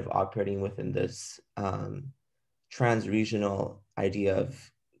kind of operating within this trans-regional idea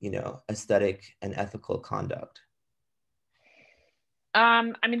of, aesthetic and ethical conduct?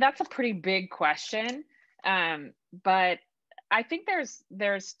 I mean, that's a pretty big question, but I think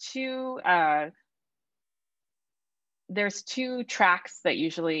there's two tracks that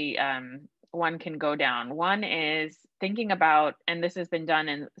usually one can go down. One is thinking about, and this has been done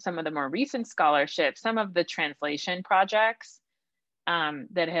in some of the more recent scholarship, some of the translation projects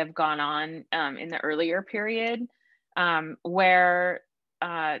that have gone on in the earlier period, where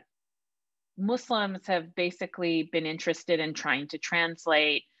Muslims have basically been interested in trying to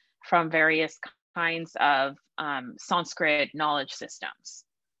translate from various kinds of Sanskrit knowledge systems,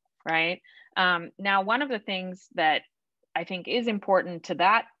 right? Now, one of the things that I think is important to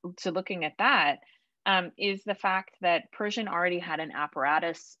looking at that, is the fact that Persian already had an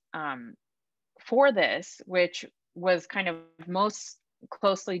apparatus for this, which was kind of most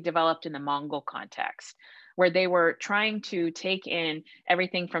closely developed in the Mongol context, where they were trying to take in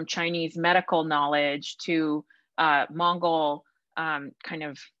everything from Chinese medical knowledge to Mongol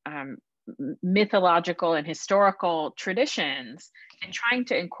mythological and historical traditions, and trying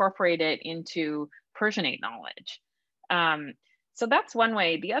to incorporate it into Persianate knowledge. So that's one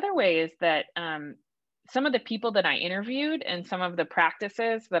way. The other way is that some of the people that I interviewed and some of the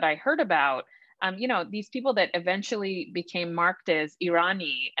practices that I heard about, these people that eventually became marked as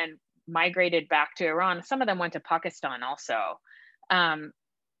Irani and migrated back to Iran, some of them went to Pakistan also,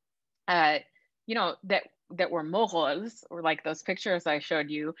 that were Mughals, or like those pictures I showed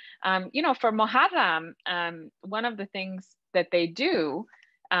you. For Muharram, one of the things that they do,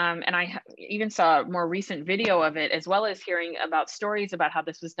 and I even saw a more recent video of it, as well as hearing about stories about how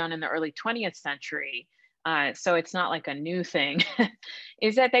this was done in the early 20th century. So it's not like a new thing,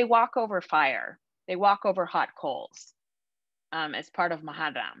 is that they walk over fire. They walk over hot coals as part of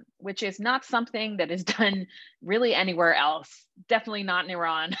Muharram, which is not something that is done really anywhere else, definitely not in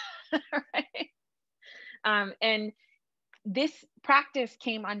Iran, right? And this practice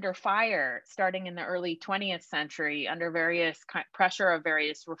came under fire starting in the early 20th century under various pressure of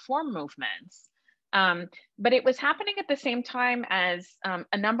various reform movements. But it was happening at the same time as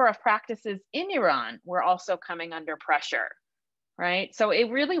a number of practices in Iran were also coming under pressure, right? So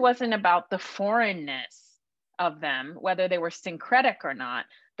it really wasn't about the foreignness of them, whether they were syncretic or not.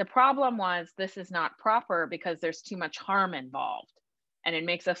 The problem was, this is not proper because there's too much harm involved, and it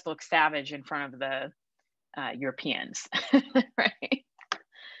makes us look savage in front of the Europeans, right?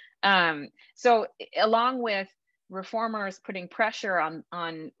 So along with reformers putting pressure on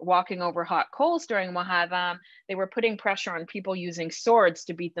walking over hot coals during Muharram, they were putting pressure on people using swords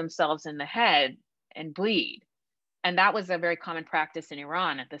to beat themselves in the head and bleed. And that was a very common practice in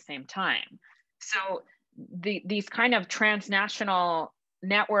Iran at the same time. So these kind of transnational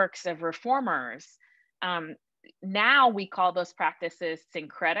networks of reformers, now we call those practices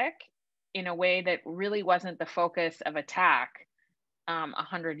syncretic, in a way that really wasn't the focus of attack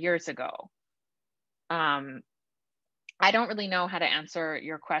 100 years ago. I don't really know how to answer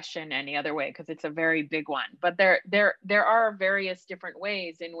your question any other way, because it's a very big one, but there are various different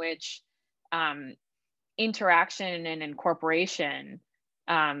ways in which interaction and incorporation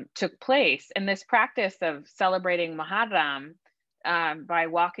took place. And this practice of celebrating Muharram by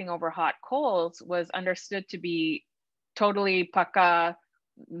walking over hot coals was understood to be totally Paka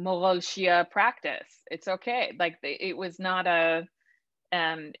Mughal Shia practice. It's okay. Like it was not an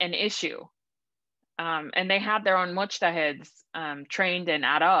issue. And they had their own mujtahids trained in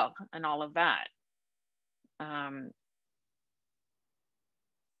Arab and all of that.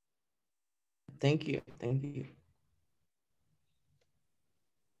 Thank you. Thank you.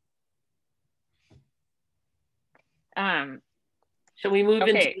 Shall we move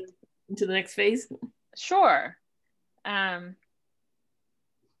okay. into the next phase? Sure.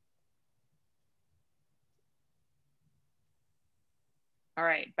 All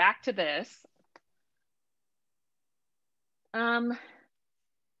right, back to this. So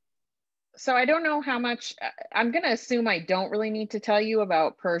I don't know how much, I'm going to assume I don't really need to tell you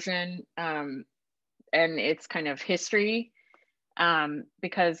about Persian and its kind of history,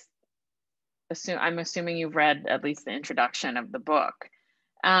 because I'm assuming you've read at least the introduction of the book.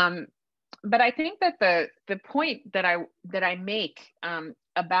 But I think that the point that I make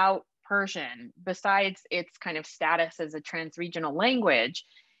about Persian, besides its kind of status as a transregional language,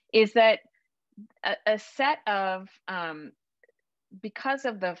 is that a set of, because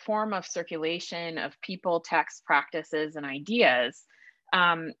of the form of circulation of people, texts, practices, and ideas,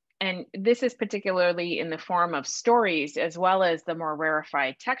 and this is particularly in the form of stories, as well as the more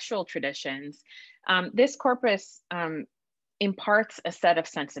rarefied textual traditions, this corpus imparts a set of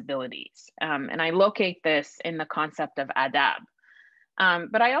sensibilities. And I locate this in the concept of adab.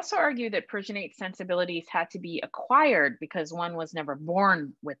 But I also argue that Persianate sensibilities had to be acquired because one was never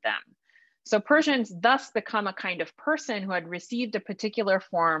born with them. So Persians thus become a kind of person who had received a particular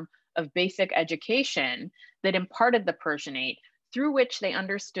form of basic education that imparted the Persianate, through which they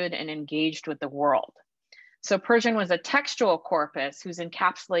understood and engaged with the world. So Persian was a textual corpus whose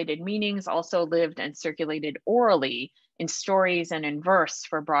encapsulated meanings also lived and circulated orally in stories and in verse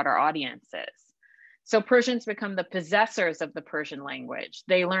for broader audiences. So Persians become the possessors of the Persian language.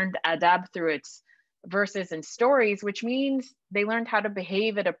 They learned adab through its verses and stories, which means they learned how to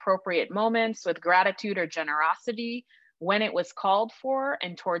behave at appropriate moments with gratitude or generosity when it was called for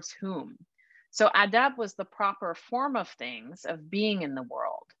and towards whom. So adab was the proper form of things, of being in the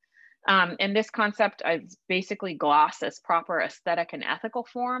world. And this concept is basically glossed as proper aesthetic and ethical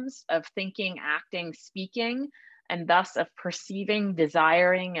forms of thinking, acting, speaking, and thus of perceiving,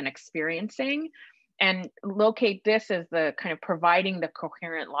 desiring, and experiencing, and locate this as the kind of providing the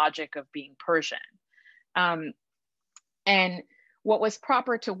coherent logic of being Persian. And what was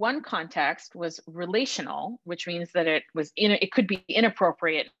proper to one context was relational, which means that it could be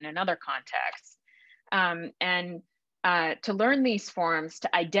inappropriate in another context. To learn these forms,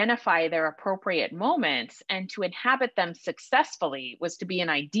 to identify their appropriate moments, and to inhabit them successfully was to be an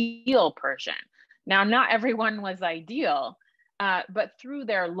ideal Persian. Now, not everyone was ideal, but through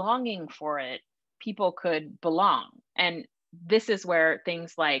their longing for it, people could belong. And this is where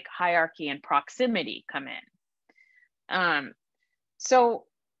things like hierarchy and proximity come in. So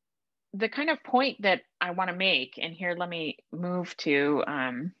the kind of point that I want to make, and here, let me move to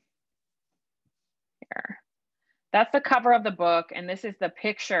here. That's the cover of the book, and this is the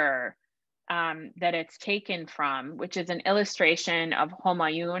picture that it's taken from, which is an illustration of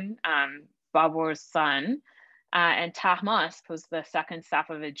Humayun, Babur's son, and Tahmasp, who's the second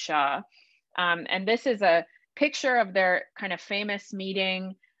Safavid Shah. And this is a picture of their kind of famous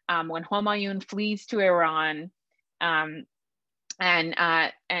meeting when Humayun flees to Iran, and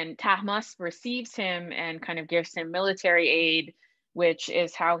Tahmasp receives him and kind of gives him military aid, which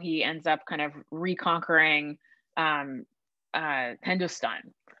is how he ends up kind of reconquering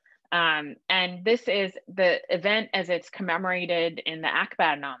Hindustan. And this is the event as it's commemorated in the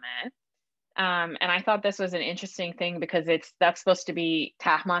Akbarnameh. And I thought this was an interesting thing because that's supposed to be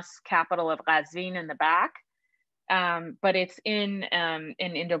Tahmasp's capital of Qazvin in the back, but it's in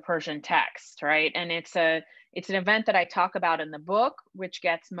Indo-Persian text, right? And it's an event that I talk about in the book, which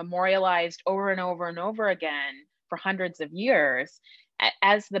gets memorialized over and over and over again for hundreds of years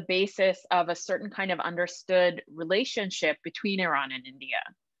as the basis of a certain kind of understood relationship between Iran and India,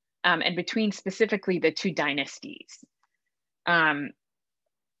 and between specifically the two dynasties.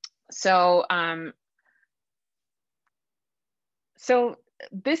 So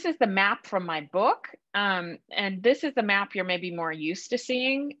this is the map from my book, and this is the map you're maybe more used to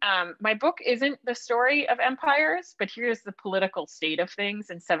seeing. My book isn't the story of empires, but here's the political state of things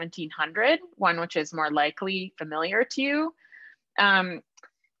in 1700, one which is more likely familiar to you. And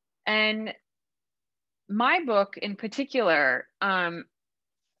my book in particular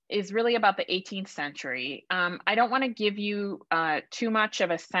is really about the 18th century. I don't want to give you too much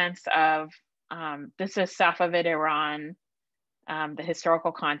of a sense of, this is Safavid Iran, the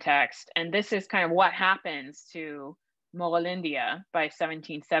historical context, and this is kind of what happens to Mughal India by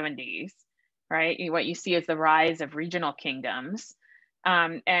 1770s, right? What you see is the rise of regional kingdoms.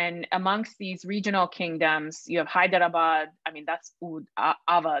 And amongst these regional kingdoms, you have Hyderabad, I mean, that's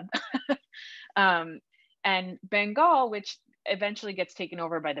Awadh, and Bengal, which eventually gets taken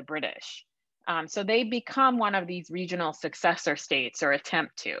over by the British. So they become one of these regional successor states, or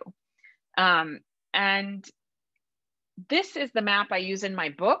attempt to. And This is the map I use in my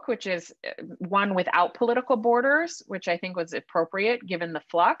book, which is one without political borders, which I think was appropriate given the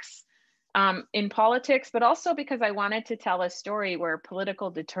flux in politics, but also because I wanted to tell a story where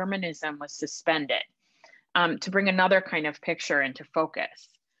political determinism was suspended, to bring another kind of picture into focus.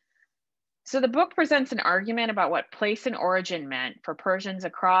 So the book presents an argument about what place and origin meant for Persians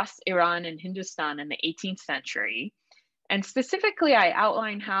across Iran and Hindustan in the 18th century. And specifically, I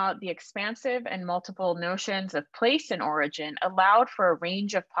outline how the expansive and multiple notions of place and origin allowed for a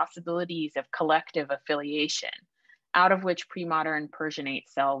range of possibilities of collective affiliation, out of which pre-modern Persianate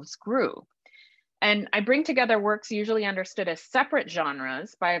selves grew. And I bring together works usually understood as separate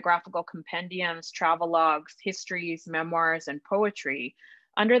genres, biographical compendiums, travelogues, histories, memoirs, and poetry,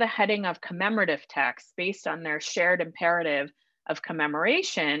 under the heading of commemorative texts based on their shared imperative of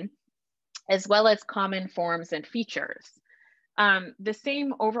commemoration, as well as common forms and features. The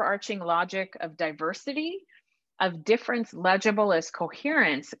same overarching logic of diversity, of difference legible as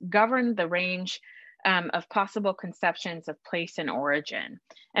coherence, governed the range of possible conceptions of place and origin.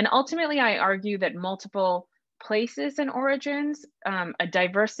 And ultimately, I argue that multiple places and origins, a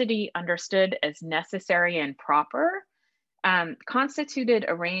diversity understood as necessary and proper, constituted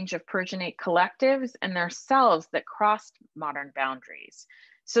a range of Persianate collectives and their selves that crossed modern boundaries.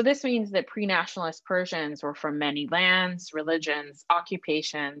 So this means that pre-nationalist Persians were from many lands, religions,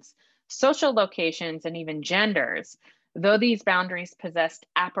 occupations, social locations, and even genders, though these boundaries possessed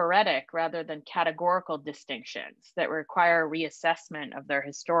aphoretic rather than categorical distinctions that require reassessment of their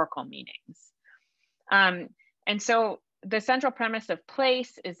historical meanings. And so the central premise of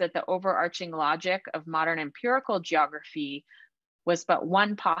place is that the overarching logic of modern empirical geography was but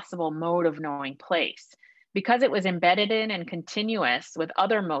one possible mode of knowing place. Because it was embedded in and continuous with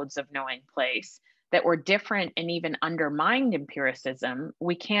other modes of knowing place that were different and even undermined empiricism,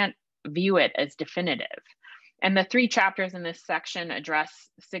 we can't view it as definitive. And the 3 chapters in this section address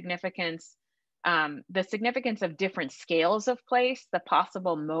significance, the significance of different scales of place, the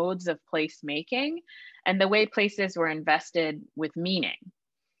possible modes of place making, and the way places were invested with meaning.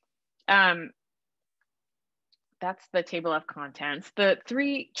 That's the table of contents. The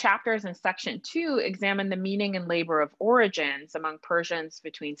 3 chapters in section 2 examine the meaning and labor of origins among Persians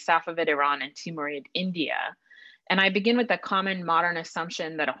between Safavid Iran and Timurid India. And I begin with the common modern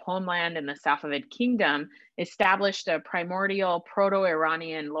assumption that a homeland in the Safavid kingdom established a primordial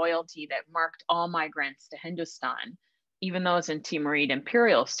Proto-Iranian loyalty that marked all migrants to Hindustan, even those in Timurid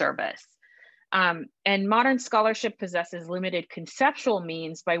imperial service. And modern scholarship possesses limited conceptual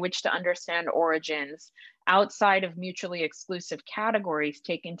means by which to understand origins outside of mutually exclusive categories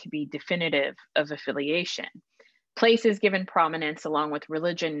taken to be definitive of affiliation. Place is given prominence along with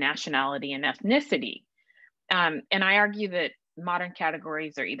religion, nationality, and ethnicity. And I argue that modern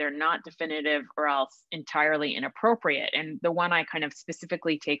categories are either not definitive or else entirely inappropriate. And the one I kind of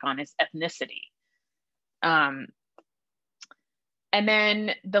specifically take on is ethnicity. And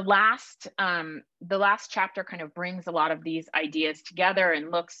then the last chapter kind of brings a lot of these ideas together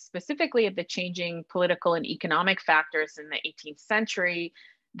and looks specifically at the changing political and economic factors in the 18th century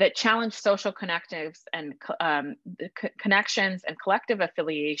that challenge social connectives and connections and collective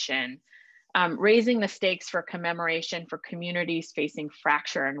affiliation, raising the stakes for commemoration for communities facing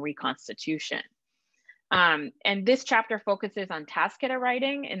fracture and reconstitution. And this chapter focuses on Tazkere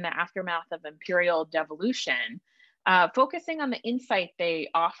writing in the aftermath of imperial devolution, focusing on the insight they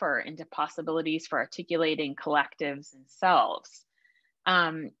offer into possibilities for articulating collectives and selves.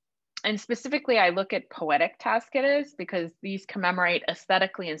 And specifically, I look at poetic Tazkeres because these commemorate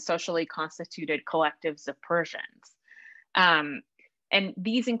aesthetically and socially constituted collectives of Persians. And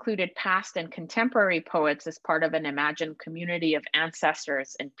these included past and contemporary poets as part of an imagined community of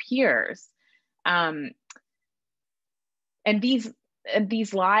ancestors and peers. And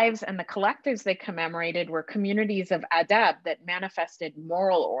these lives and the collectives they commemorated were communities of adab that manifested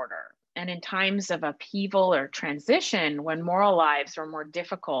moral order. And in times of upheaval or transition, when moral lives were more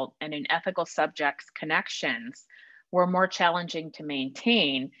difficult and in ethical subjects connections were more challenging to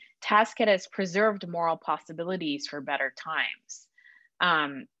maintain, Tazkeres preserved moral possibilities for better times.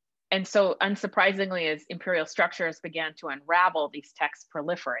 And so unsurprisingly, as imperial structures began to unravel, these texts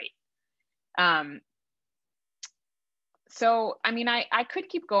proliferate. So, I mean, I could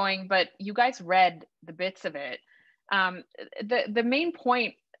keep going, but you guys read the bits of it. The main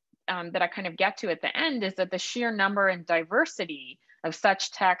point that I kind of get to at the end is that the sheer number and diversity of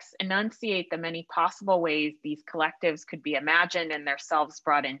such texts enunciate the many possible ways these collectives could be imagined and themselves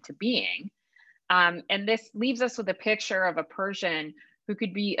brought into being. And this leaves us with a picture of a Persian who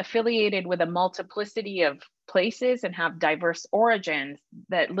could be affiliated with a multiplicity of places and have diverse origins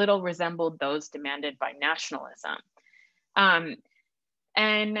that little resembled those demanded by nationalism. And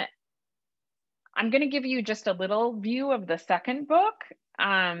I'm going to give you just a little view of the second book.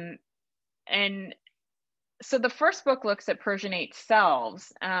 And so the first book looks at Persianate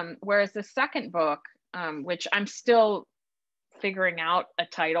selves, whereas the second book, which I'm still figuring out a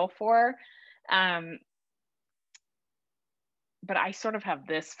title for, but I sort of have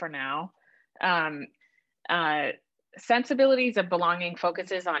this for now. Sensibilities of Belonging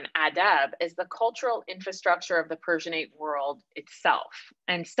focuses on adab as the cultural infrastructure of the Persianate world itself.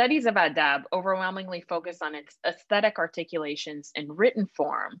 And studies of adab overwhelmingly focus on its aesthetic articulations in written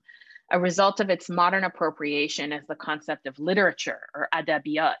form, a result of its modern appropriation as the concept of literature or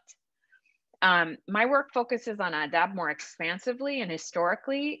adabiyat. My work focuses on adab more expansively and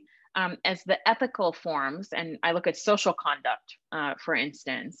historically as the ethical forms, and I look at social conduct, for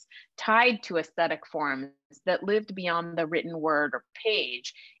instance, tied to aesthetic forms that lived beyond the written word or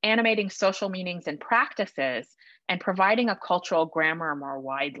page, animating social meanings and practices, and providing a cultural grammar more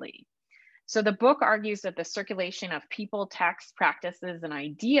widely. So the book argues that the circulation of people, texts, practices, and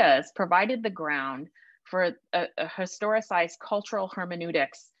ideas provided the ground for a historicized cultural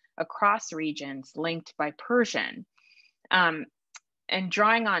hermeneutics across regions linked by Persian. And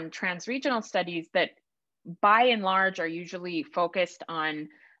drawing on transregional studies that by and large are usually focused on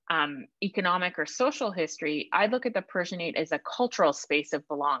economic or social history, I look at the Persianate as a cultural space of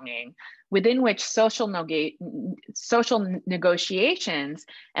belonging within which social negotiations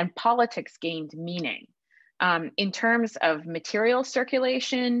and politics gained meaning in terms of material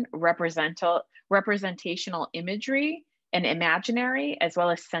circulation, representational imagery and imaginary, as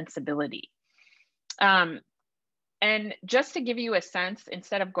well as sensibility. And just to give you a sense,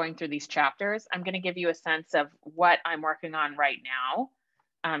 instead of going through these chapters, I'm going to give you a sense of what I'm working on right now,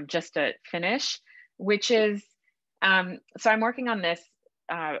 just to finish, which is, so I'm working on this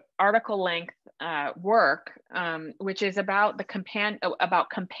article length work, which is about about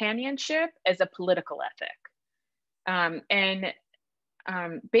companionship as a political ethic.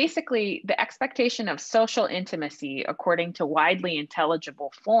 Basically, the expectation of social intimacy, according to widely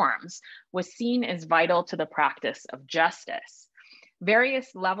intelligible forms, was seen as vital to the practice of justice.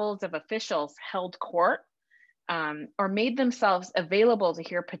 Various levels of officials held court or made themselves available to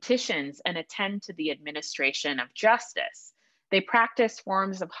hear petitions and attend to the administration of justice. They practiced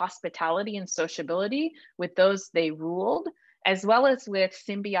forms of hospitality and sociability with those they ruled, as well as with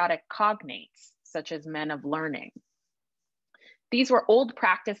symbiotic cognates, such as men of learning. These were old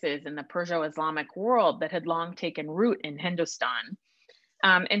practices in the Perso-Islamic world that had long taken root in Hindustan.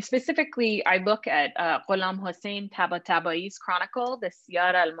 And specifically, I look at Ghulam Hossein Tabatabai's chronicle, the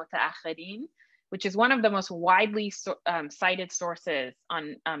Siyar al-Mutaakhirin, which is one of the most widely cited sources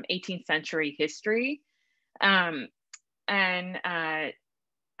on 18th century history. I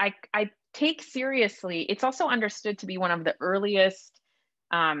take seriously, it's also understood to be one of the earliest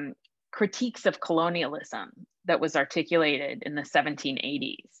critiques of colonialism that was articulated in the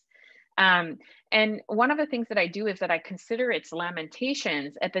 1780s. And one of the things that I do is that I consider its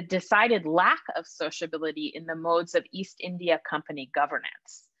lamentations at the decided lack of sociability in the modes of East India Company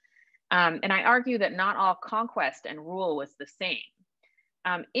governance. And I argue that not all conquest and rule was the same.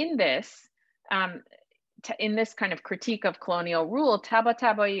 In this kind of critique of colonial rule,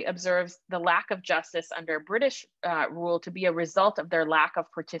 Tabatabai observes the lack of justice under British rule to be a result of their lack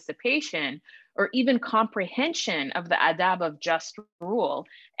of participation or even comprehension of the adab of just rule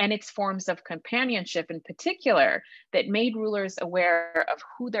and its forms of companionship in particular that made rulers aware of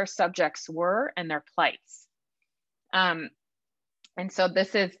who their subjects were and their plights. And so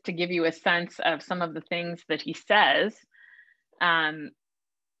this is to give you a sense of some of the things that he says,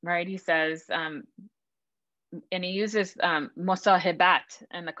 right? He says, and he uses mosahibat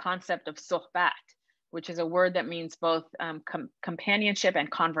and the concept of suhbat, which is a word that means both companionship and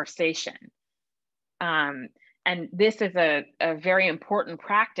conversation. And this is a very important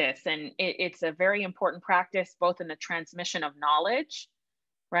practice, and it's a very important practice both in the transmission of knowledge,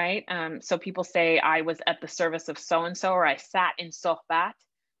 right? So people say, I was at the service of so-and-so, or I sat in sohbat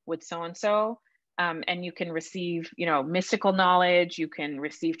with so-and-so. And you can receive, mystical knowledge, you can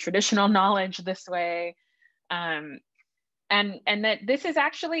receive traditional knowledge this way. And that this is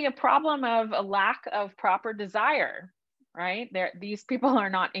actually a problem of a lack of proper desire, right? These people are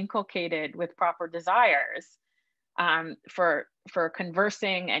not inculcated with proper desires for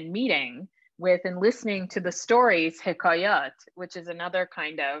conversing and meeting with and listening to the stories, hikayat, which is another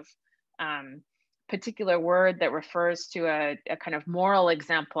kind of particular word that refers to a kind of moral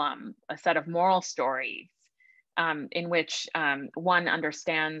exemplum, a set of moral stories in which one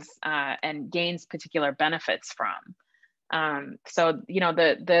understands and gains particular benefits from. So, you know,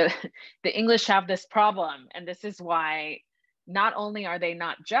 the English have this problem, and this is why not only are they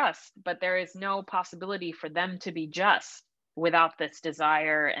not just, but there is no possibility for them to be just without this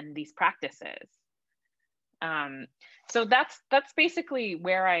desire and these practices. So that's basically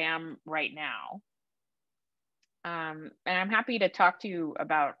where I am right now. And I'm happy to talk to you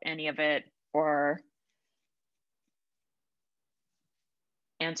about any of it or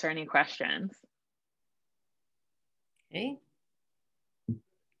answer any questions. Okay.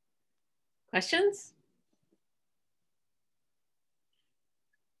 Questions?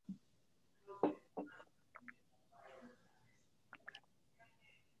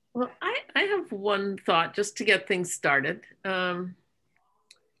 Well, I have one thought just to get things started. And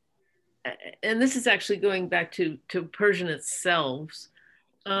this is actually going back to Persian itself.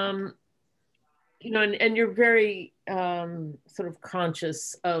 You know, and you're very sort of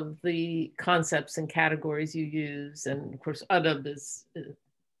conscious of the concepts and categories you use. And of course, adab is,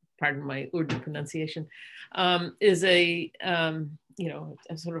 pardon my Urdu pronunciation, is a, you know,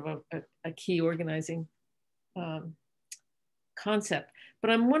 a sort of a key organizing concept. But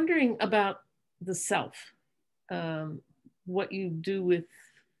I'm wondering about the self, what you do with,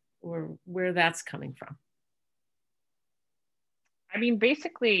 or where that's coming from. I mean,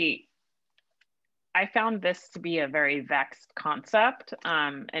 basically, I found this to be a very vexed concept,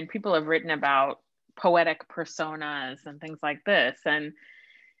 and people have written about poetic personas and things like this. And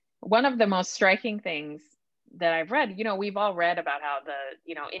one of the most striking things that I've read, you know, we've all read about how the,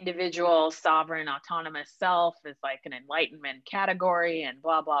 you know, individual, sovereign, autonomous self is like an enlightenment category and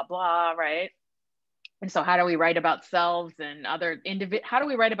blah, blah, blah, right? And so how do we write about selves and other how do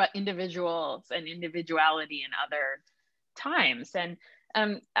we write about individuals and individuality in other times? And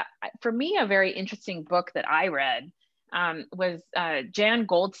for me, a very interesting book that I read was Jan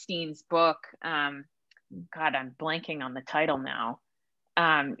Goldstein's book. God, I'm blanking on the title now.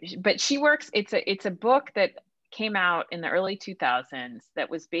 But she works, it's a book that came out in the early 2000s that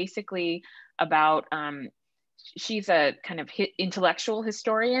was basically about, she's a kind of intellectual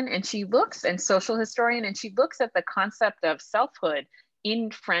historian, and she looks, and social historian, and she looks at the concept of selfhood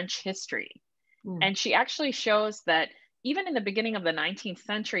in French history. And she actually shows that even in the beginning of the 19th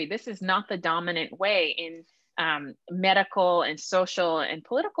century, this is not the dominant way in medical and social and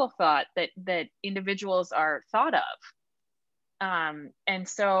political thought that individuals are thought of. And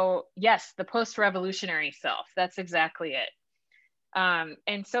so, yes, the post-revolutionary self, that's exactly it.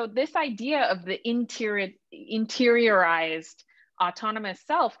 And so this idea of the interiorized autonomous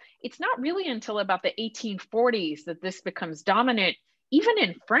self, it's not really until about the 1840s that this becomes dominant, even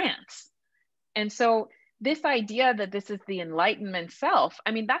in France. And so this idea that this is the Enlightenment self,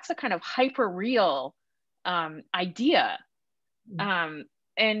 I mean, that's a kind of hyper-real idea. And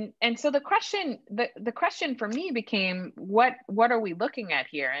so the question for me became, what are we looking at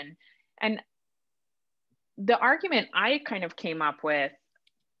here? And the argument I kind of came up with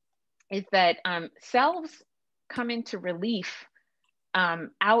is that selves come into relief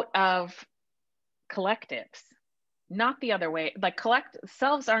out of collectives, not the other way. Like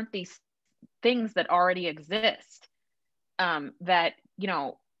selves aren't these things that already exist, that, you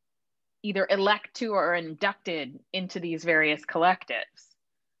know, either elect to or are inducted into these various collectives,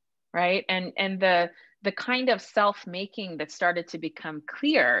 right? And the kind of self-making that started to become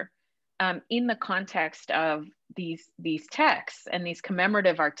clear in the context of these texts and these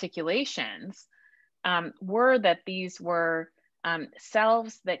commemorative articulations were that these were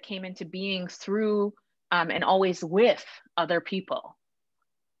selves that came into being through and always with other people.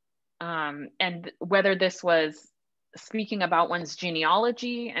 And whether this was speaking about one's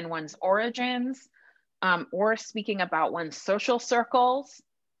genealogy and one's origins, or speaking about one's social circles,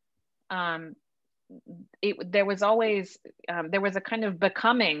 there was always, there was a kind of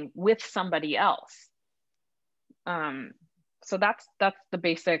becoming with somebody else. So that's the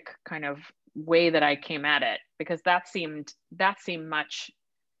basic kind of way that I came at it, because that seemed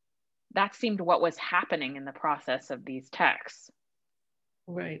what was happening in the process of these texts.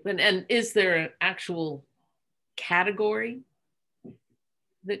 Right. And is there an actual category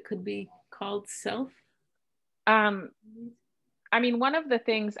that could be called self? I mean, one of the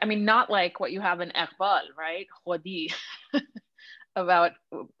things, I mean, not like what you have in Iqbal, right? Khodi,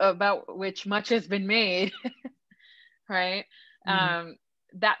 about which much has been made, right?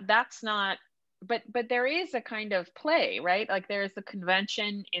 That's not, but there is a kind of play, right? Like there's a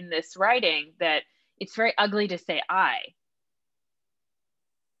convention in this writing that it's very ugly to say I,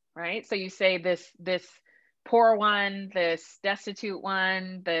 right? So you say this poor one, this destitute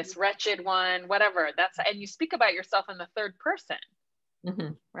one, this wretched one, whatever. And you speak about yourself in the third person,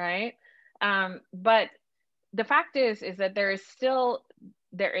 right? But the fact is that there is still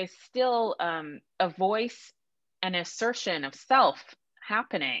a voice and assertion of self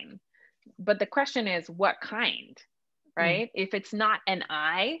happening, but the question is what kind, right? If it's not an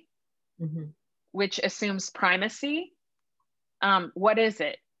I, which assumes primacy, what is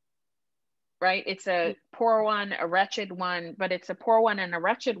it? Right? It's a poor one, a wretched one, but it's a poor one and a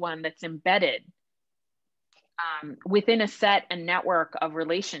wretched one that's embedded within a set and network of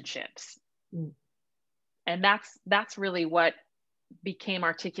relationships. And that's really what became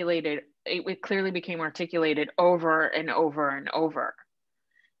articulated. It clearly became articulated over and over and over.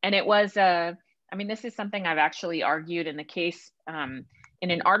 And it was, I mean, this is something I've actually argued in the case, in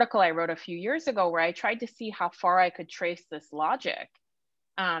an article I wrote a few years ago, where I tried to see how far I could trace this logic.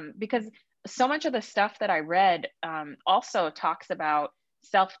 Because so much of the stuff that I read also talks about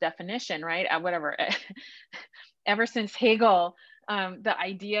self-definition, right? Whatever. Ever since Hegel, the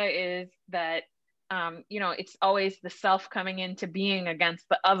idea is that, you know, it's always the self coming into being against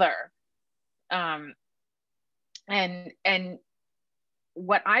the other. And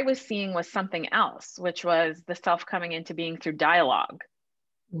what I was seeing was something else, which was the self coming into being through dialogue.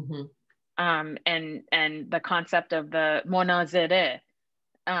 And the concept of the monazere,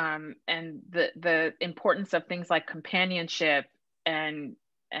 and the importance of things like companionship and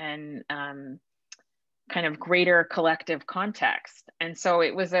kind of greater collective context. And so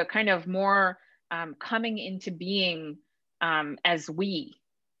it was a kind of more coming into being as we.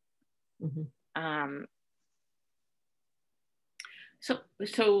 So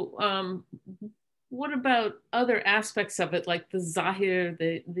what about other aspects of it, like the zahir,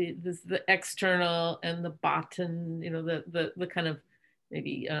 the external, and the batin, you know, the kind of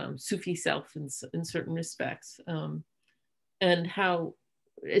maybe Sufi self in certain respects, and how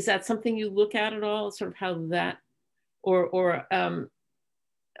is that something you look at all? Sort of how that, or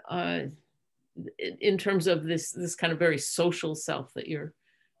in terms of this kind of very social self that you're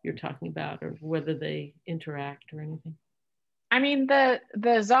talking about, or whether they interact or anything. I mean, the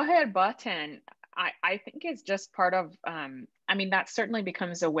zahir batin, I think is just part of, I mean, that certainly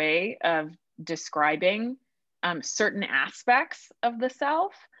becomes a way of describing certain aspects of the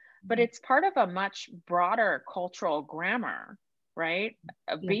self, but it's part of a much broader cultural grammar, right?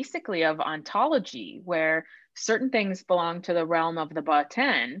 Basically of ontology, where certain things belong to the realm of the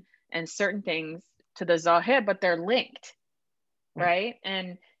batin and certain things to the zahir, but they're linked, right?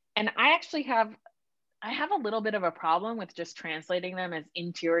 And I actually have a little bit of a problem with just translating them as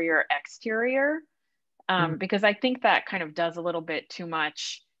interior, exterior, because I think that kind of does a little bit too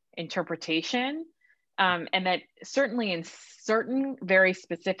much interpretation. And that certainly in certain very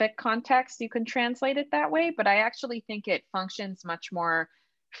specific contexts, you can translate it that way, but I actually think it functions much more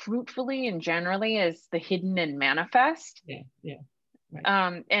fruitfully and generally as the hidden and manifest.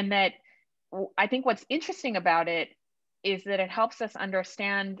 Right. And that I think what's interesting about it is that it helps us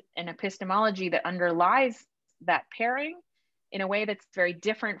understand an epistemology that underlies that pairing in a way that's very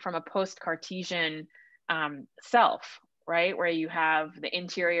different from a post-Cartesian self, right? Where you have the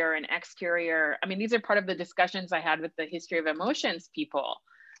interior and exterior. I mean, these are part of the discussions I had with the history of emotions people,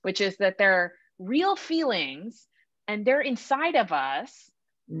 which is that they're real feelings and they're inside of us,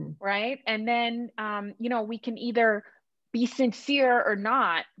 right? And then, you know, we can either be sincere or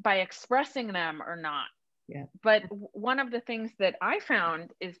not by expressing them or not. But one of the things that I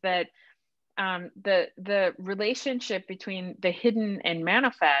found is that the relationship between the hidden and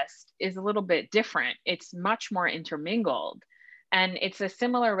manifest is a little bit different. It's much more intermingled. And it's a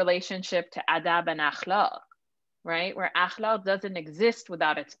similar relationship to adab and akhlaq, right? Where akhlaq doesn't exist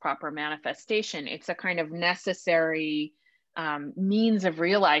without its proper manifestation. It's a kind of necessary means of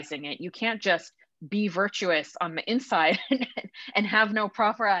realizing it. You can't just be virtuous on the inside and have no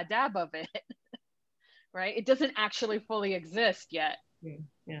proper adab of it. Right? It doesn't actually fully exist yet. Let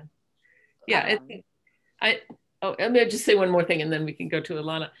me just say one more thing and then we can go to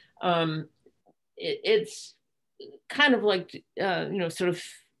Ilana. It's kind of like, you know, sort of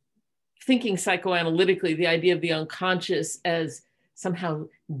thinking psychoanalytically, the idea of the unconscious as somehow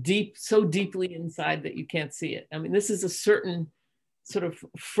so deeply inside that you can't see it. I mean, this is a certain sort of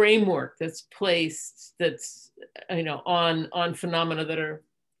framework that's placed, that's, you know, on phenomena that are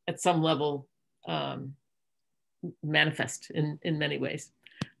at some level manifest in many ways.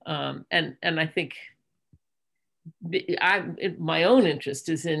 And I think my own interest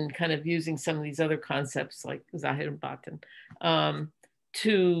is in kind of using some of these other concepts like zahir and batin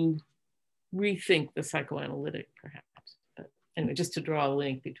to rethink the psychoanalytic, perhaps. But anyway, just to draw a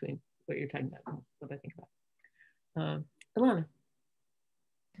link between what you're talking about and what I think about. Ilana.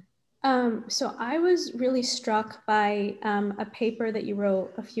 So I was really struck by a paper that you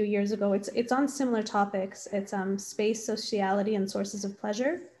wrote a few years ago. It's on similar topics. It's space, sociality, and sources of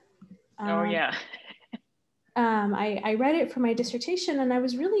pleasure. Oh yeah. I read it for my dissertation, and I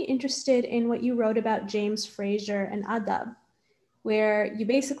was really interested in what you wrote about James Frazer and adab, where you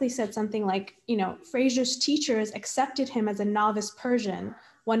basically said something like, you know, Frazer's teachers accepted him as a novice Persian,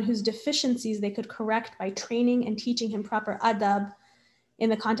 one whose deficiencies they could correct by training and teaching him proper adab in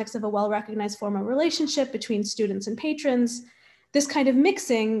the context of a well-recognized formal relationship between students and patrons. This kind of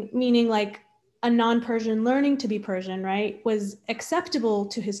mixing, meaning like a non-Persian learning to be Persian, right, was acceptable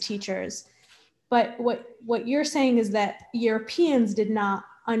to his teachers. But what you're saying is that Europeans did not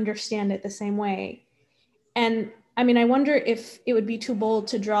understand it the same way. And I mean, I wonder if it would be too bold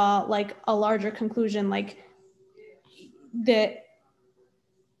to draw like a larger conclusion, like that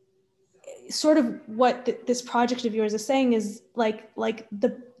sort of what this project of yours is saying is like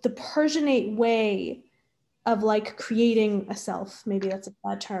the Persianate way of like creating a self, maybe that's a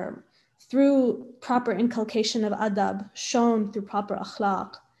bad term, through proper inculcation of adab, shown through proper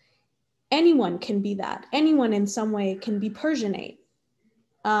akhlaq. Anyone can be that. Anyone in some way can be Persianate.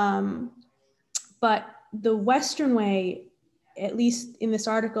 But the Western way, at least in this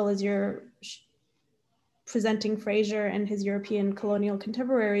article, as you're presenting Frazer and his European colonial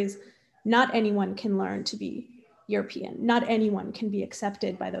contemporaries, not anyone can learn to be European. Not anyone can be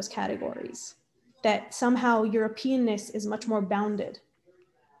accepted by those categories. That somehow Europeanness is much more bounded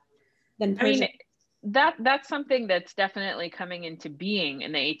than Persian. I mean, that's something that's definitely coming into being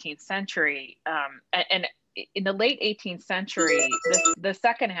in the 18th century. And in the late 18th century, the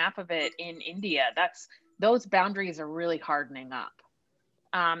second half of it in India, those boundaries are really hardening up.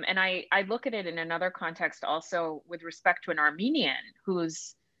 And I look at it in another context also with respect to an Armenian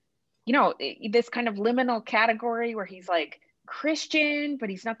who's, you know, this kind of liminal category where he's like Christian,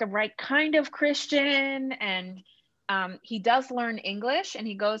 but he's not the right kind of Christian. And he does learn English, and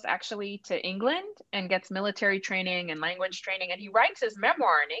he goes actually to England and gets military training and language training, and he writes his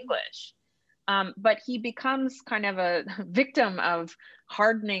memoir in English. But he becomes kind of a victim of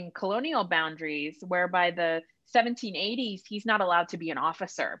hardening colonial boundaries, where by the 1780s, he's not allowed to be an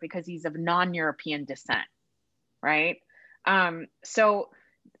officer because he's of non-European descent, right? So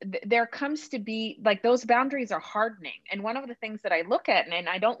there comes to be like those boundaries are hardening. And one of the things that I look at, and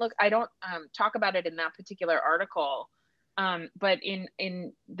I don't talk about it in that particular article, but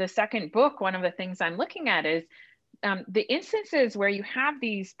in the second book, one of the things I'm looking at is the instances where you have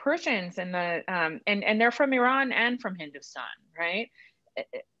these Persians and they're from Iran and from Hindustan, right?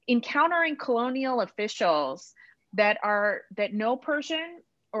 Encountering colonial officials that know Persian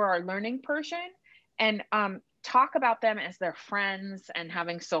or are learning Persian, and talk about them as their friends and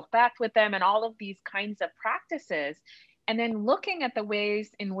having sohbat with them and all of these kinds of practices. And then looking at the ways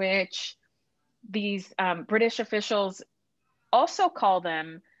in which these British officials also call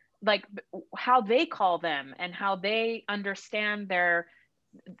them, like how they call them and how they understand their,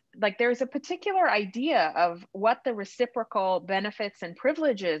 like there's a particular idea of what the reciprocal benefits and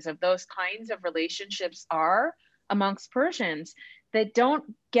privileges of those kinds of relationships are amongst Persians that don't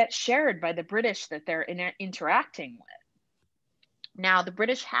get shared by the British that they're interacting with. Now, the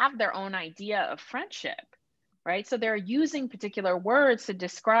British have their own idea of friendship, right? So they're using particular words to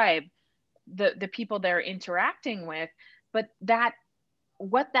describe the people they're interacting with, but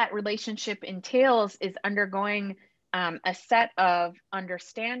what that relationship entails is undergoing a set of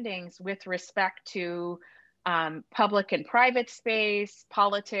understandings with respect to public and private space,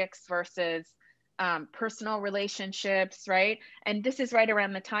 politics versus personal relationships, right? And this is right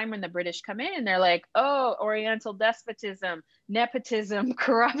around the time when the British come in and they're like, oh, Oriental despotism, nepotism,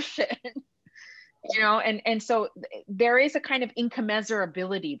 corruption, you know, and so there is a kind of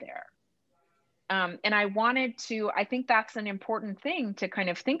incommensurability there. And I think that's an important thing to kind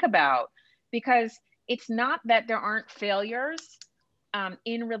of think about, because it's not that there aren't failures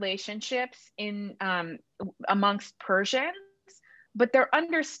in relationships amongst Persians, but they're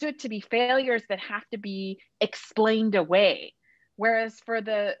understood to be failures that have to be explained away. Whereas for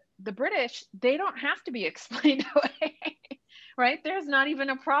the British, they don't have to be explained away, right? There's not even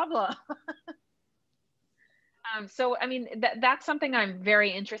a problem. So, I mean, that's something I'm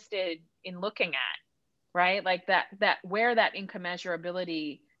very interested in looking at, right? Like that where that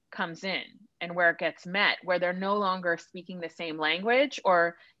incommensurability comes in and where it gets met, where they're no longer speaking the same language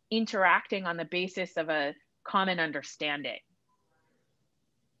or interacting on the basis of a common understanding.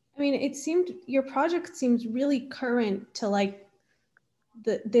 I mean, your project seems really current to like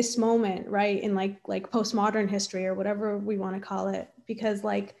this moment, right? In like postmodern history or whatever we want to call it, because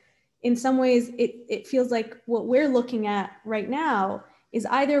like in some ways it feels like what we're looking at right now is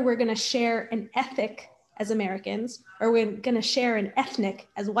either we're going to share an ethic as Americans, or we're going to share an ethnic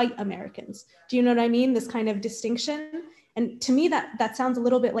as white Americans. Do you know what I mean? This kind of distinction. And to me, that sounds a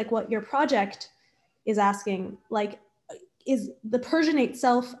little bit like what your project is asking. Like, is the Persianate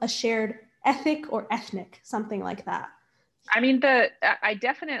self a shared ethic or ethnic, something like that? I mean, I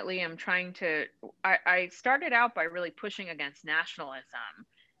definitely am trying to, I started out by really pushing against nationalism,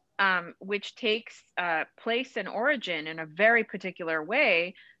 which takes place and origin in a very particular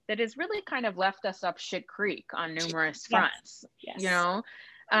way that has really kind of left us up shit creek on numerous fronts, yes. You know?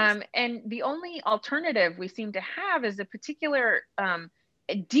 And the only alternative we seem to have is a particular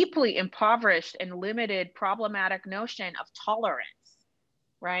deeply impoverished and limited problematic notion of tolerance,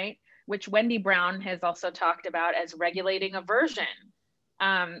 right? Which Wendy Brown has also talked about as regulating aversion.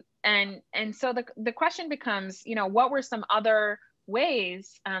 And so the question becomes, you know, what were some other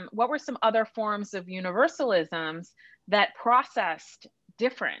ways, what were some other forms of universalisms that processed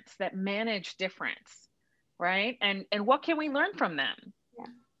difference, that managed difference, right? And what can we learn from them? Yeah,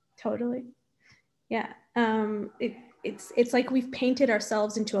 totally. Yeah, it's like we've painted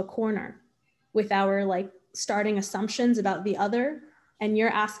ourselves into a corner with our like starting assumptions about the other. And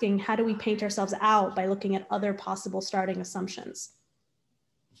you're asking, how do we paint ourselves out by looking at other possible starting assumptions?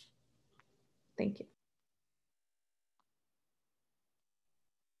 Thank you.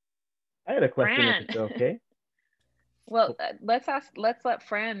 I had a question, Fran. if it's okay. Well, let's let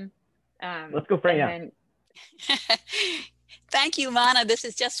Fran. Let's go, Fran, yeah. Then... Thank you, Mana. This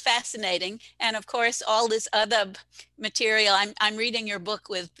is just fascinating. And of course, all this other material, I'm reading your book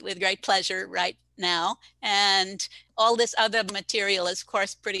with great pleasure right now. And all this other material is, of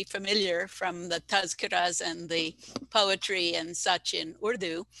course, pretty familiar from the tazkiras and the poetry and such in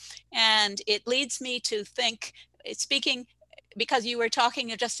Urdu. And it leads me to think, speaking, because you were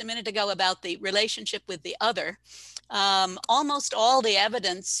talking just a minute ago about the relationship with the other, almost all the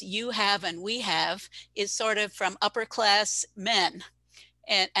evidence you have and we have is sort of from upper class men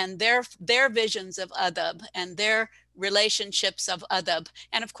and their visions of adab and their relationships of adab.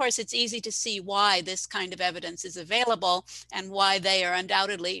 And of course, it's easy to see why this kind of evidence is available and why they are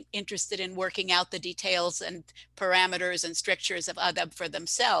undoubtedly interested in working out the details and parameters and strictures of adab for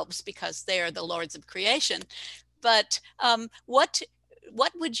themselves, because they are the lords of creation. But what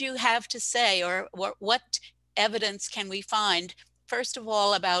would you have to say, or what evidence can we find, first of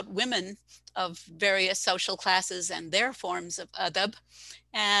all, about women of various social classes and their forms of adab,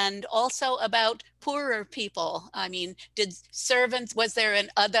 and also about poorer people? I mean, did servants, was there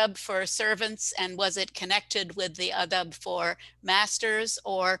an adab for servants, and was it connected with the adab for masters,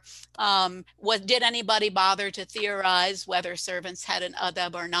 or did anybody bother to theorize whether servants had an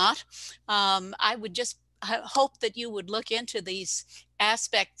adab or not? I would just hope that you would look into these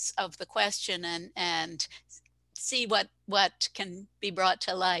aspects of the question and see what can be brought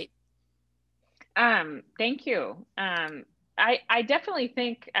to light. Thank you. I definitely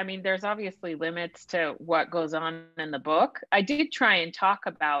think, I mean, there's obviously limits to what goes on in the book. I did try and talk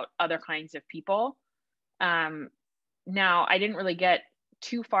about other kinds of people. Now, I didn't really get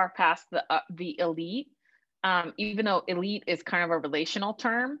too far past the elite, even though elite is kind of a relational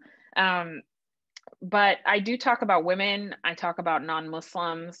term. But I do talk about women, I talk about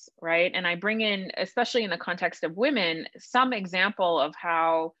non-Muslims, right? And I bring in, especially in the context of women, some example of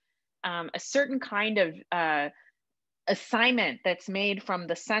how a certain kind of assignment that's made from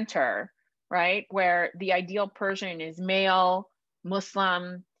the center, right? Where the ideal Persian is male,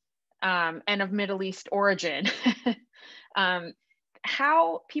 Muslim, and of Middle East origin.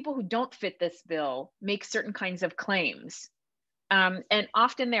 How people who don't fit this bill make certain kinds of claims. And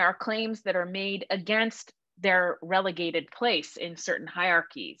often there are claims that are made against their relegated place in certain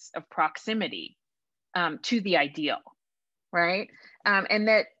hierarchies of proximity to the ideal, right? And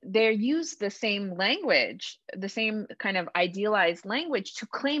that they use the same language, the same kind of idealized language to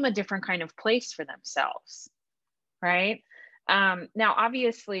claim a different kind of place for themselves, right? Now,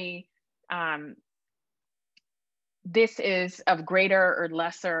 obviously, this is of greater or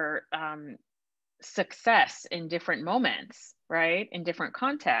lesser success in different moments, right? In different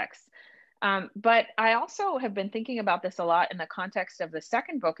contexts. But I also have been thinking about this a lot in the context of the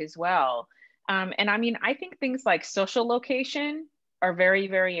second book as well. And I mean, I think things like social location are very,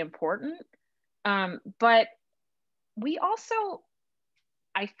 very important. But we also,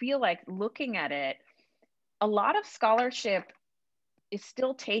 I feel like looking at it, a lot of scholarship is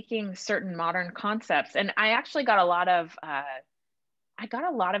still taking certain modern concepts. And I actually got a lot of,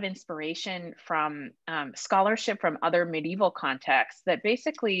 inspiration from scholarship from other medieval contexts that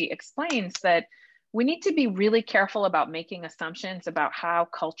basically explains that we need to be really careful about making assumptions about how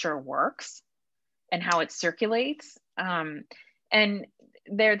culture works and how it circulates. And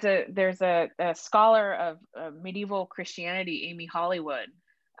there's a scholar of medieval Christianity, Amy Hollywood,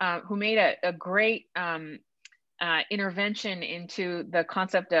 who made a great intervention into the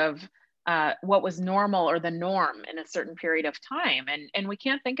concept of what was normal or the norm in a certain period of time. And we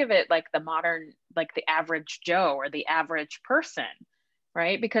can't think of it like the modern, like the average Joe or the average person,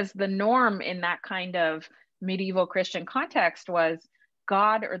 right? Because the norm in that kind of medieval Christian context was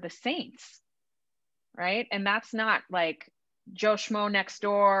God or the saints, right? And that's not like Joe Schmo next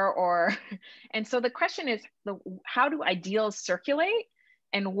door or, and so the question is, how do ideals circulate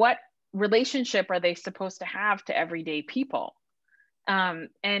and what relationship are they supposed to have to everyday people?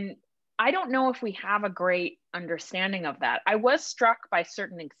 And I don't know if we have a great understanding of that. I was struck by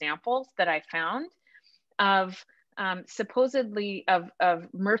certain examples that I found of supposedly of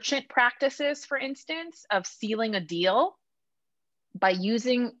merchant practices, for instance, of sealing a deal by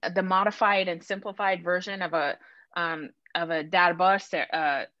using the modified and simplified version of a darbar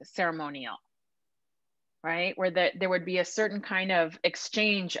ceremonial, right? Where there would be a certain kind of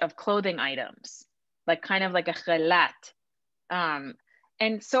exchange of clothing items, like kind of like a khalat.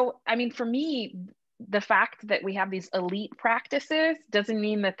 And so, I mean, for me, the fact that we have these elite practices doesn't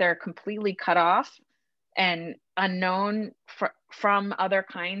mean that they're completely cut off and unknown from other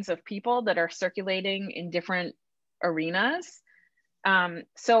kinds of people that are circulating in different arenas.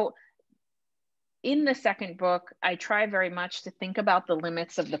 So in the second book, I try very much to think about the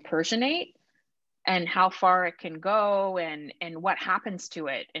limits of the Persianate and how far it can go and what happens to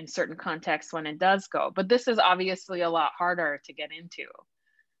it in certain contexts when it does go. But this is obviously a lot harder to get into.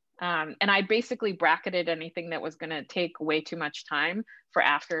 And I basically bracketed anything that was gonna take way too much time for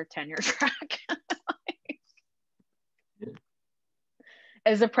after tenure track.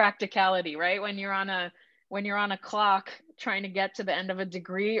 As a practicality, right? When you're on a clock trying to get to the end of a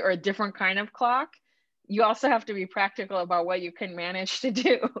degree or a different kind of clock, you also have to be practical about what you can manage to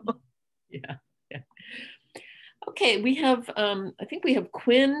do. Yeah. Okay, we have, I think we have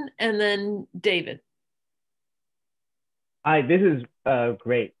Quinn and then David. Hi, this is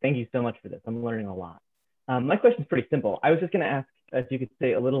great. Thank you so much for this. I'm learning a lot. My question is pretty simple. I was just going to ask if you could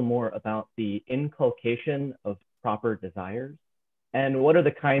say a little more about the inculcation of proper desires and what are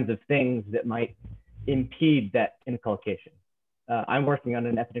the kinds of things that might impede that inculcation. I'm working on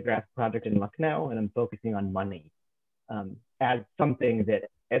an ethnographic project in Lucknow and I'm focusing on money as something that,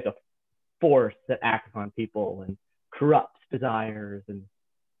 as a force that acts on people and corrupts desires and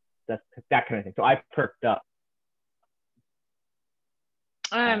that kind of thing. So I've perked up.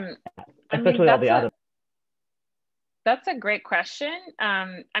 Especially all the other. That's a great question.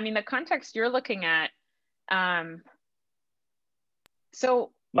 I mean, the context you're looking at,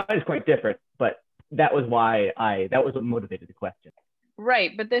 so mine is quite different, but that was why that was what motivated the question.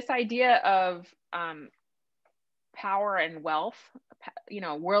 Right, but this idea of power and wealth,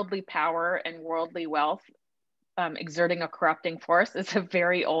 worldly power and worldly wealth exerting a corrupting force is a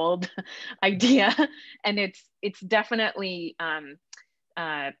very old idea, and it's definitely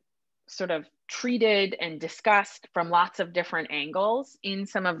sort of treated and discussed from lots of different angles in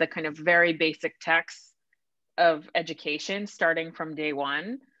some of the kind of very basic texts of education starting from day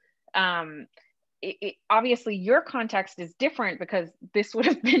one. Obviously your context is different because this would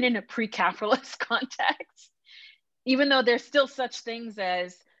have been in a pre-capitalist context, even though there's still such things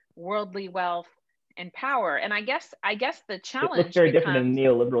as worldly wealth and power. And I guess the challenge looks very different in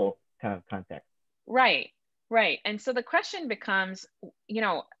neoliberal kind of context. Right. And so the question becomes,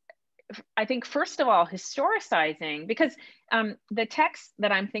 I think first of all, historicizing, because the text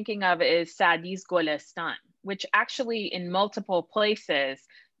that I'm thinking of is Saadi's Golestan, which actually in multiple places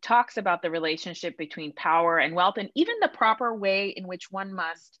talks about the relationship between power and wealth and even the proper way in which one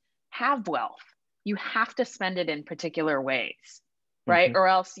must have wealth. You have to spend it in particular ways, right? Mm-hmm. Or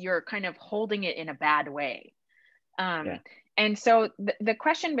else you're kind of holding it in a bad way. And so the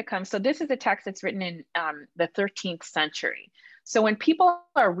question becomes, so this is a text that's written in the 13th century. So when people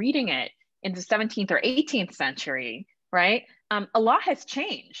are reading it in the 17th or 18th century, right, a lot has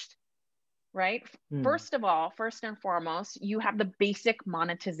changed, right? First of all, first and foremost, you have the basic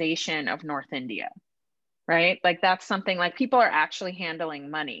monetization of North India, right? Like that's something like people are actually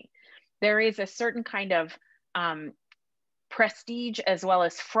handling money. There is a certain kind of prestige as well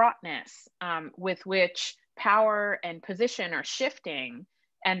as fraughtness with which power and position are shifting.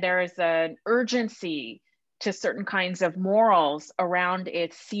 And there is an urgency to certain kinds of morals around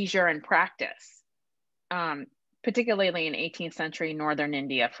its seizure and practice, particularly in 18th century Northern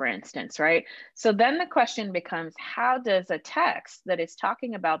India, for instance, right? So then the question becomes, how does a text that is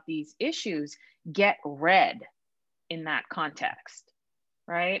talking about these issues get read in that context,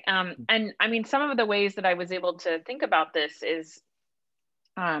 right? And I mean, some of the ways that I was able to think about this is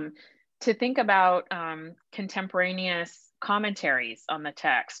to think about contemporaneous commentaries on the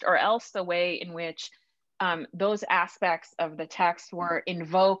text, or else the way in which those aspects of the text were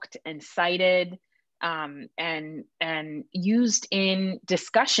invoked and cited and used in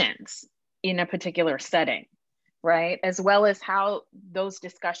discussions in a particular setting, right? As well as how those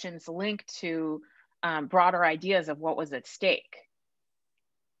discussions linked to broader ideas of what was at stake.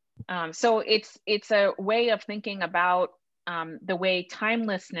 So it's a way of thinking about the way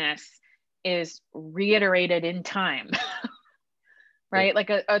timelessness is reiterated in time, right?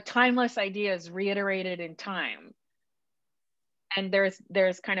 Like a timeless idea is reiterated in time. And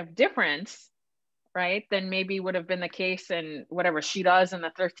there's kind of difference, right, than maybe would have been the case in whatever Shiraz in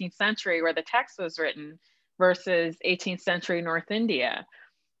the 13th century where the text was written versus 18th century North India.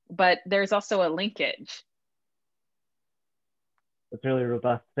 But there's also a linkage. That's really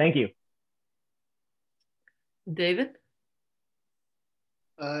robust. Thank you. David?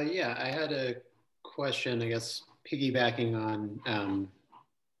 Yeah, I had a question, I guess, piggybacking on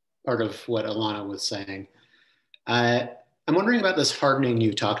part of what Ilana was saying. I'm wondering about this hardening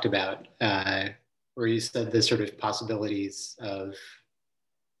you talked about, where you said the sort of possibilities of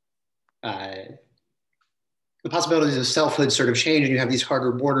selfhood sort of change, and you have these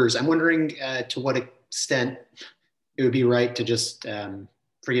harder borders. I'm wondering to what extent it would be right to just,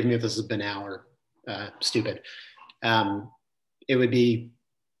 forgive me if this is banal or stupid, it would be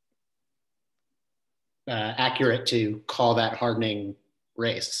accurate to call that hardening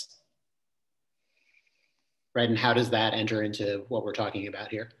race, right? And how does that enter into what we're talking about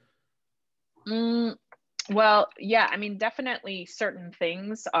here? Well, yeah, I mean, definitely certain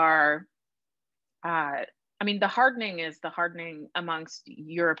things are, I mean, the hardening is the hardening amongst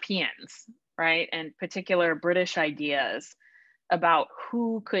Europeans, right? And particular British ideas about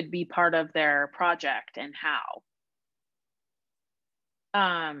who could be part of their project and how.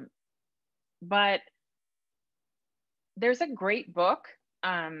 But there's a great book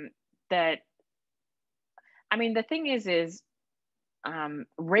that, I mean, the thing is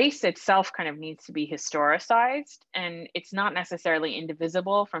race itself kind of needs to be historicized, and it's not necessarily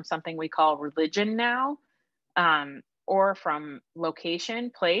indivisible from something we call religion now, or from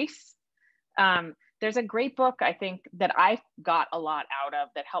location, place. There's a great book, I think, that I got a lot out of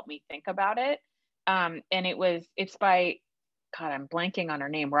that helped me think about it. And it's by, God, I'm blanking on her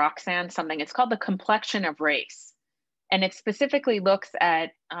name, Roxanne something. It's called The Complexion of Race. And it specifically looks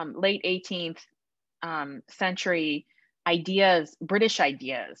at late 18th century ideas, British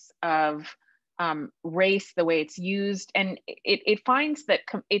ideas of race, the way it's used. And it finds that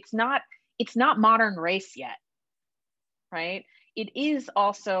it's not modern race yet, right? It is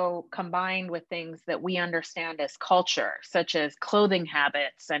also combined with things that we understand as culture, such as clothing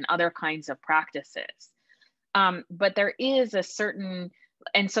habits and other kinds of practices. But there is a certain,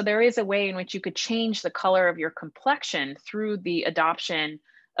 and so there is a way in which you could change the color of your complexion through the adoption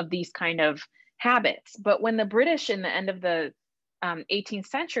of these kind of habits. But when the British in the end of the 18th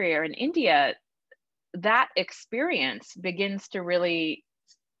century are in India, that experience begins to really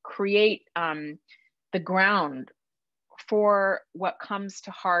create the ground for what comes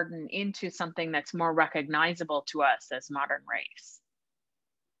to harden into something that's more recognizable to us as modern race.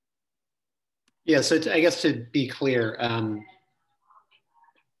 Yeah, so I guess to be clear, I'm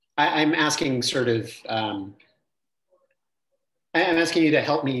asking sort of, I'm asking you to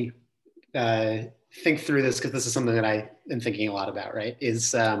help me think through this, because this is something that I am thinking a lot about, right?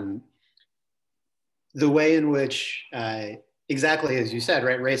 Is the way in which, exactly as you said,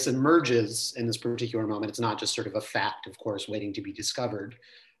 right, race emerges in this particular moment. It's not just sort of a fact, of course, waiting to be discovered.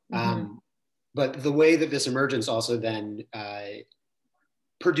 Mm-hmm. But the way that this emergence also then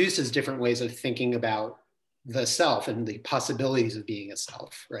produces different ways of thinking about the self and the possibilities of being a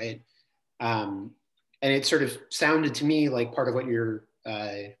self, right? And it sort of sounded to me like part of what you're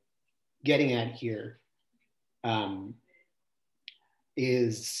getting at here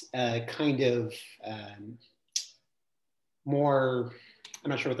is a kind of more, I'm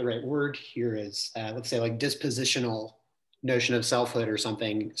not sure what the right word here is, let's say like dispositional notion of selfhood or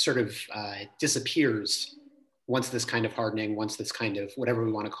something sort of disappears once this kind of hardening, once this kind of, whatever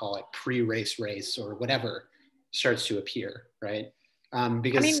we want to call it, pre-race race or whatever starts to appear, right?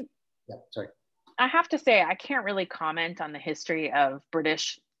 Because, I mean, yeah, sorry. I have to say, I can't really comment on the history of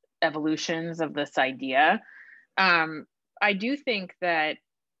British evolutions of this idea. I do think that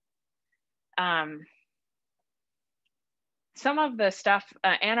some of the stuff,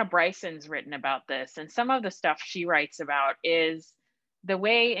 Anna Bryson's written about this, and some of the stuff she writes about is the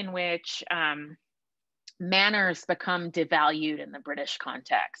way in which manners become devalued in the British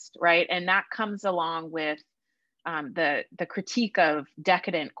context, right? And that comes along with the critique of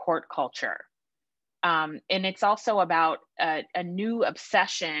decadent court culture. And it's also about a new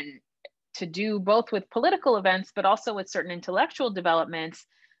obsession to do both with political events, but also with certain intellectual developments,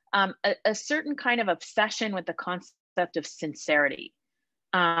 a certain kind of obsession with the concept of sincerity,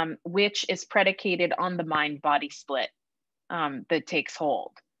 which is predicated on the mind-body split that takes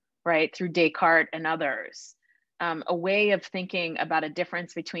hold, right, through Descartes and others. A way of thinking about a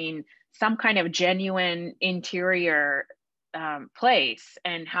difference between some kind of genuine interior place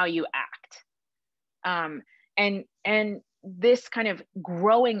and how you act. And this kind of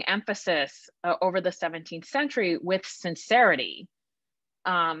growing emphasis over the 17th century with sincerity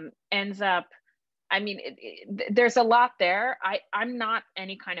ends up, I mean, there's a lot there. I'm not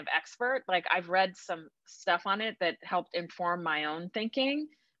any kind of expert. Like, I've read some stuff on it that helped inform my own thinking,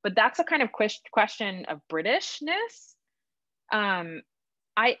 but that's a kind of question of Britishness.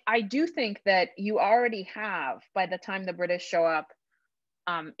 I do think that you already have, by the time the British show up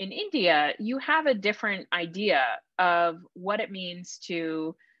in India, you have a different idea of what it means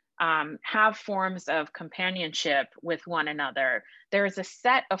to have forms of companionship with one another. There is a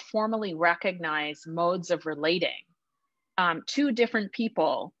set of formally recognized modes of relating to different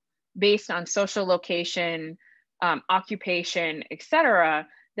people based on social location, occupation, etc.,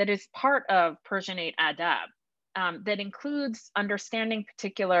 that is part of Persianate adab, that includes understanding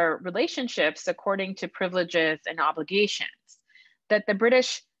particular relationships according to privileges and obligations that the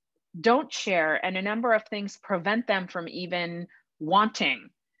British don't share, and a number of things prevent them from even wanting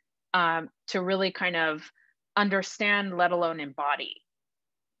to really kind of understand, let alone embody.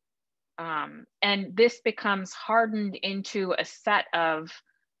 And this becomes hardened into a set of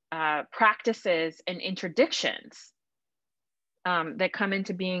practices and interdictions that come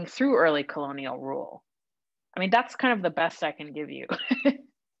into being through early colonial rule. I mean, that's kind of the best I can give you.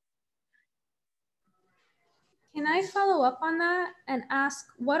 Can I follow up on that and ask,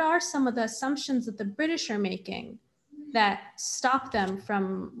 what are some of the assumptions that the British are making that stop them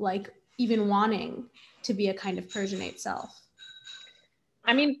from like even wanting to be a kind of Persianate self?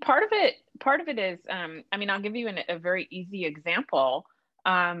 I mean, part of it is, I mean, I'll give you a very easy example.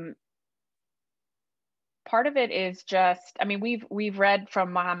 Part of it is just, I mean, we've read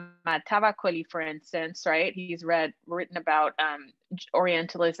from Muhammad Tawakkoli, for instance, right? He's written about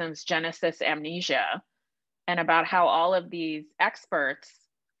Orientalism's genesis, amnesia, and about how all of these experts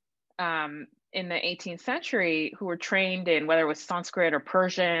in the 18th century who were trained in whether it was Sanskrit or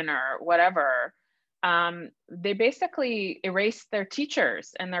Persian or whatever, they basically erased their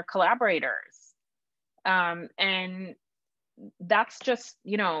teachers and their collaborators. And that's just,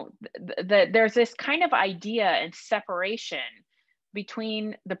 you know, there's this kind of idea and separation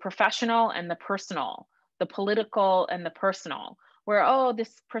between the professional and the personal, the political and the personal, where, oh,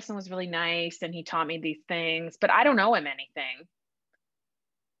 this person was really nice and he taught me these things, but I don't know him anything.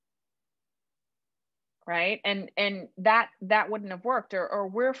 Right? And that wouldn't have worked, or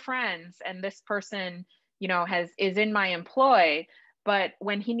we're friends and this person, you know, is in my employ, but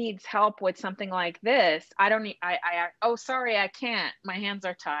when he needs help with something like this, oh, sorry, I can't, my hands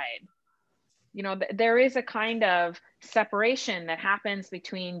are tied. You know, there is a kind of separation that happens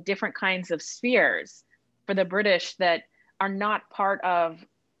between different kinds of spheres for the British that are not part of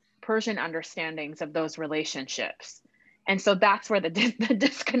Persian understandings of those relationships. And so that's where the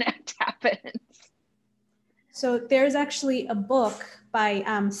disconnect happens. So there's actually a book by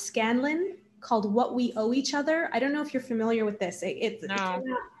Scanlon called What We Owe Each Other. I don't know if you're familiar with this. No.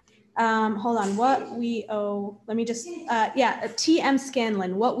 Hold on, What We Owe, let me just, T.M.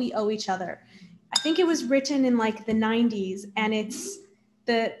 Scanlon, What We Owe Each Other. I think it was written in like the 90s, and it's,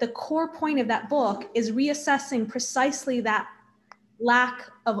 the core point of that book is reassessing precisely that lack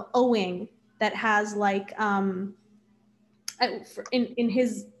of owing that has like, in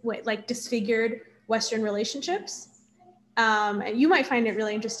his way, like disfigured Western relationships. And you might find it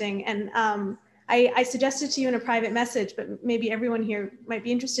really interesting. And I suggested to you in a private message, but maybe everyone here might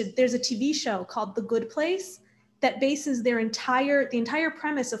be interested. There's a TV show called The Good Place that bases the entire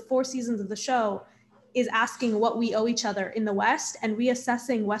premise of 4 seasons of the show is asking what we owe each other in the West and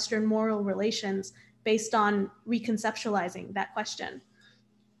reassessing Western moral relations based on reconceptualizing that question.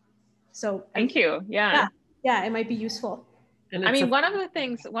 So thank you. Yeah, it might be useful. I mean, one of the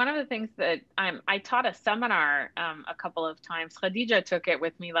things that I taught a seminar a couple of times. Khadija took it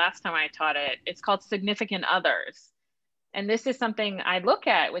with me last time I taught it. It's called Significant Others. And this is something I look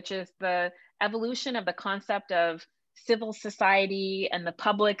at, which is the evolution of the concept of civil society and the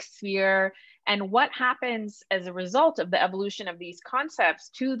public sphere, and what happens as a result of the evolution of these concepts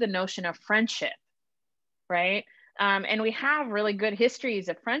to the notion of friendship, right? And we have really good histories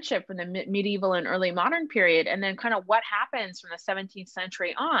of friendship from the medieval and early modern period, and then kind of what happens from the 17th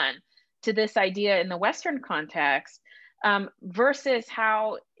century on to this idea in the Western context, versus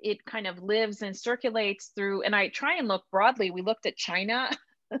how it kind of lives and circulates through, and I try and look broadly, we looked at China,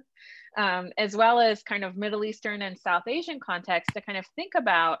 as well as kind of Middle Eastern and South Asian context to kind of think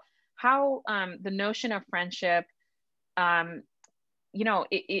about how the notion of friendship, you know,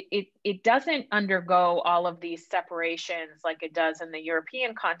 it doesn't undergo all of these separations like it does in the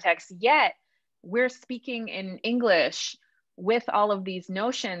European context, yet we're speaking in English with all of these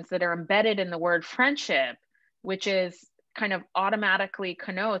notions that are embedded in the word friendship, which is kind of automatically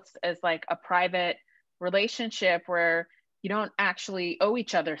connotes as like a private relationship where you don't actually owe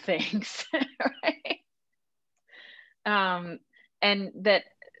each other things, right? And that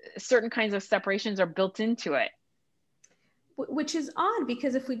certain kinds of separations are built into it. Which is odd,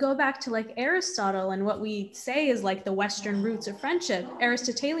 because if we go back to like Aristotle and what we say is like the Western roots of friendship,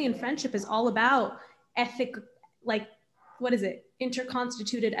 Aristotelian friendship is all about ethic, like, what is it?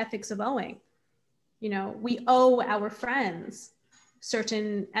 Interconstituted ethics of owing. You know, we owe our friends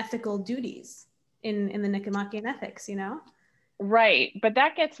certain ethical duties in the Nicomachean Ethics, you know? Right, but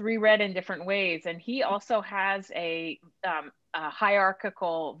that gets reread in different ways. And he also has a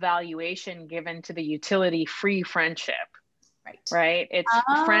hierarchical valuation given to the utility-free friendship. Right. It's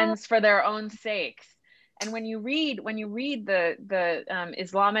friends for their own sakes. And when you read the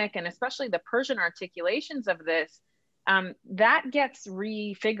Islamic and especially the Persian articulations of this, that gets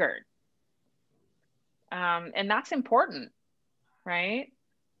refigured. And that's important, right?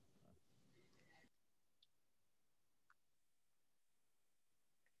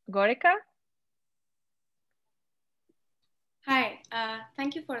 Gorika? Hi,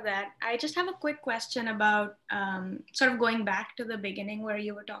 thank you for that. I just have a quick question about sort of going back to the beginning where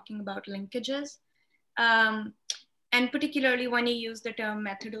you were talking about linkages, and particularly when you use the term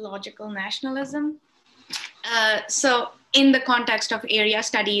methodological nationalism. So in the context of area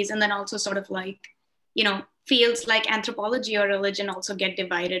studies, and then also sort of like, you know, fields like anthropology or religion also get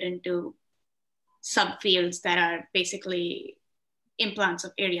divided into subfields that are basically implants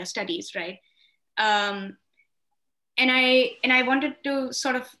of area studies, right? And I wanted to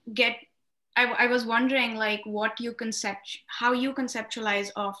sort of get, I was wondering like how you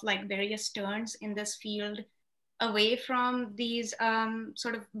conceptualize of like various turns in this field away from these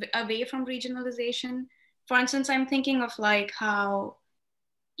sort of away from regionalization. For instance, I'm thinking of like how,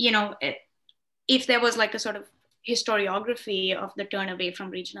 you know, if there was like a sort of historiography of the turn away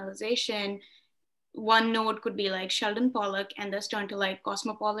from regionalization, one node could be like Sheldon Pollock and this turn to like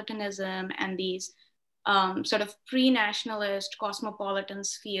cosmopolitanism and these sort of pre-nationalist cosmopolitan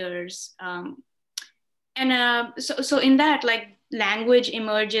spheres. So in that, like, language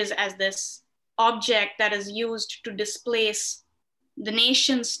emerges as this object that is used to displace the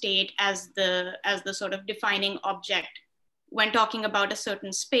nation state as the sort of defining object when talking about a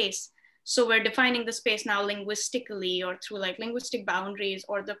certain space. So we're defining the space now linguistically or through like linguistic boundaries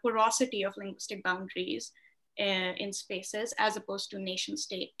or the porosity of linguistic boundaries in spaces as opposed to nation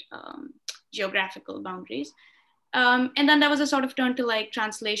state geographical boundaries. And then there was a sort of turn to like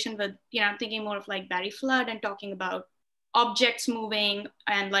translation with, you know, I'm thinking more of like Barry Flood and talking about objects moving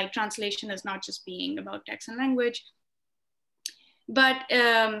and like translation is not just being about text and language. But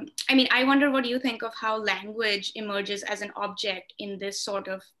I mean, I wonder what you think of how language emerges as an object in this sort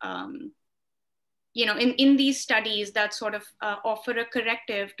of, you know, in these studies that sort of offer a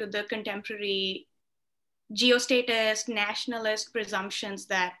corrective to the contemporary geostatist, nationalist presumptions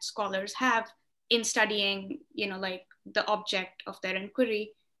that scholars have in studying, you know, like the object of their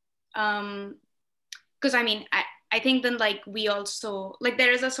inquiry. Because I mean, I think then like we also, like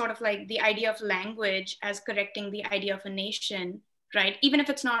there is a sort of like the idea of language as correcting the idea of a nation, right? Even if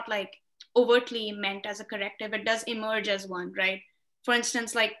it's not like overtly meant as a corrective, it does emerge as one, right? For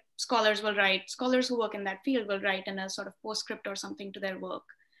instance, like scholars who work in that field will write in a sort of postscript or something to their work,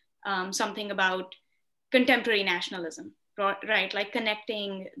 something about contemporary nationalism, right? Like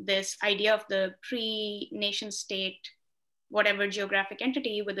connecting this idea of the pre-nation state, whatever geographic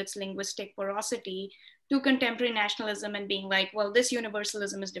entity with its linguistic porosity to contemporary nationalism and being like, well, this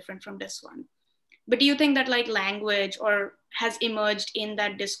universalism is different from this one. But do you think that like language or has emerged in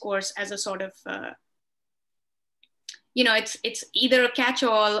that discourse as a sort of, you know, it's either a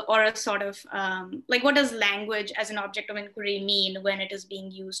catch-all or a sort of, like what does language as an object of inquiry mean when it is being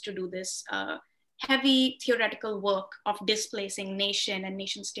used to do this heavy theoretical work of displacing nation and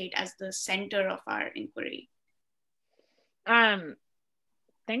nation state as the center of our inquiry?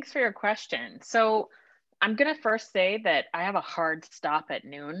 Thanks for your question. So I'm gonna first say that I have a hard stop at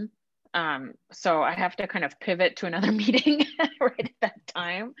noon. So I have to kind of pivot to another meeting right at that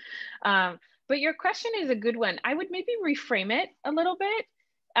time. But your question is a good one. I would maybe reframe it a little bit.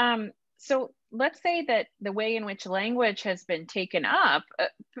 So let's say that the way in which language has been taken up,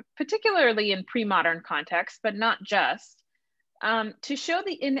 particularly in pre-modern context, but not just, to show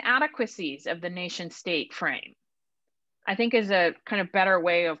the inadequacies of the nation state frame, I think is a kind of better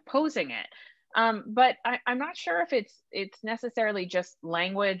way of posing it. But I'm not sure if it's necessarily just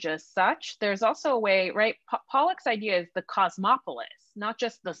language as such. There's also a way, right? Pollock's idea is the cosmopolis, not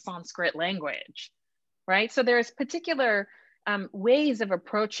just the Sanskrit language, right? So there's particular ways of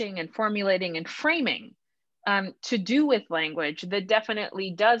approaching and formulating and framing to do with language that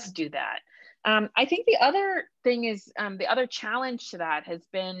definitely does do that. I think the other thing is, the other challenge to that has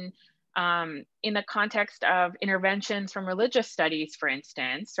been in the context of interventions from religious studies, for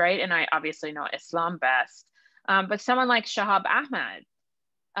instance, right? And I obviously know Islam best, but someone like Shahab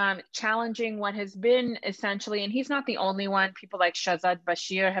Ahmad, challenging what has been essentially, and he's not the only one, people like Shahzad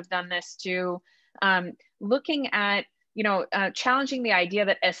Bashir have done this too, looking at, challenging the idea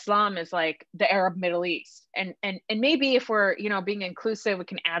that Islam is like the Arab Middle East. And maybe if we're, being inclusive, we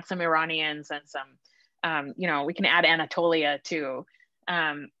can add some Iranians and some, we can add Anatolia too.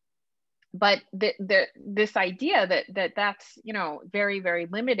 But this idea that's, very, very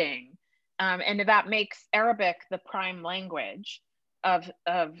limiting. And that makes Arabic the prime language of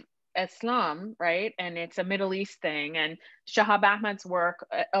Islam, right? And it's a Middle East thing. And Shahab Ahmad's work,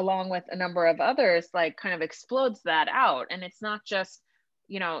 along with a number of others, like kind of explodes that out. And it's not just,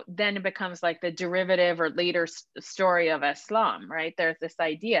 then it becomes like the derivative or later story of Islam, right? There's this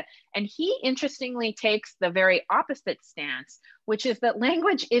idea. And he interestingly takes the very opposite stance, which is that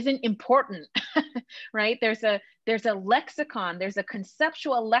language isn't important, right? There's a lexicon, there's a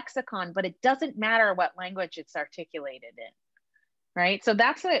conceptual lexicon, but it doesn't matter what language it's articulated in. Right, so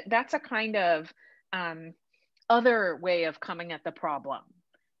that's a kind of other way of coming at the problem.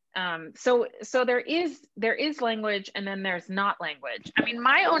 So there is language, and then there's not language. I mean,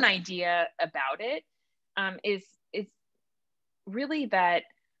 my own idea about it is really that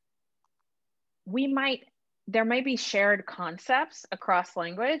there may be shared concepts across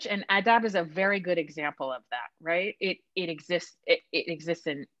language, and adab is a very good example of that. Right, it exists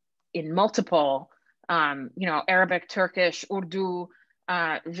in multiple. Arabic, Turkish, Urdu,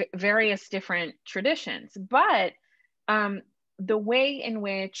 various different traditions. But the way in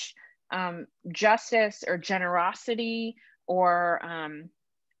which justice or generosity or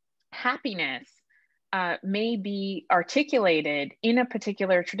happiness may be articulated in a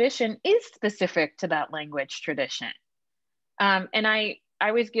particular tradition is specific to that language tradition. And I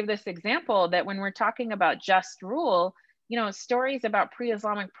always give this example that when we're talking about just rule, stories about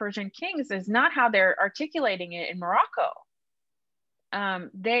pre-Islamic Persian kings is not how they're articulating it in Morocco.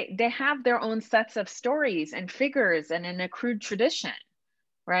 They have their own sets of stories and figures and an accrued tradition,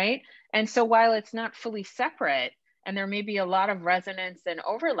 right? And so while it's not fully separate, and there may be a lot of resonance and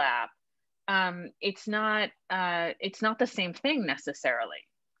overlap, it's not the same thing necessarily.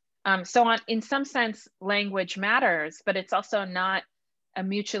 So in some sense, language matters, but it's also not a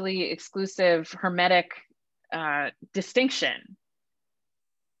mutually exclusive, hermetic distinction.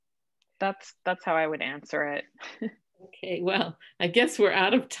 That's how I would answer it. Okay, well, I guess we're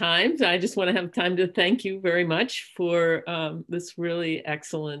out of time. So I just want to have time to thank you very much for this really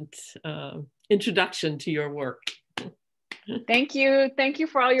excellent introduction to your work. Thank you. Thank you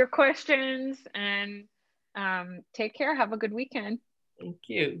for all your questions, and take care. Have a good weekend. Thank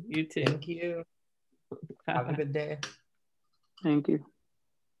you. You too. Thank you. Have a good day. Thank you.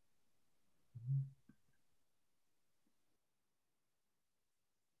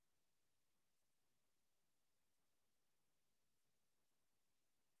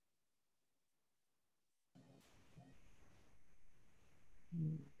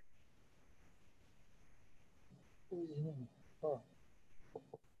 Oh.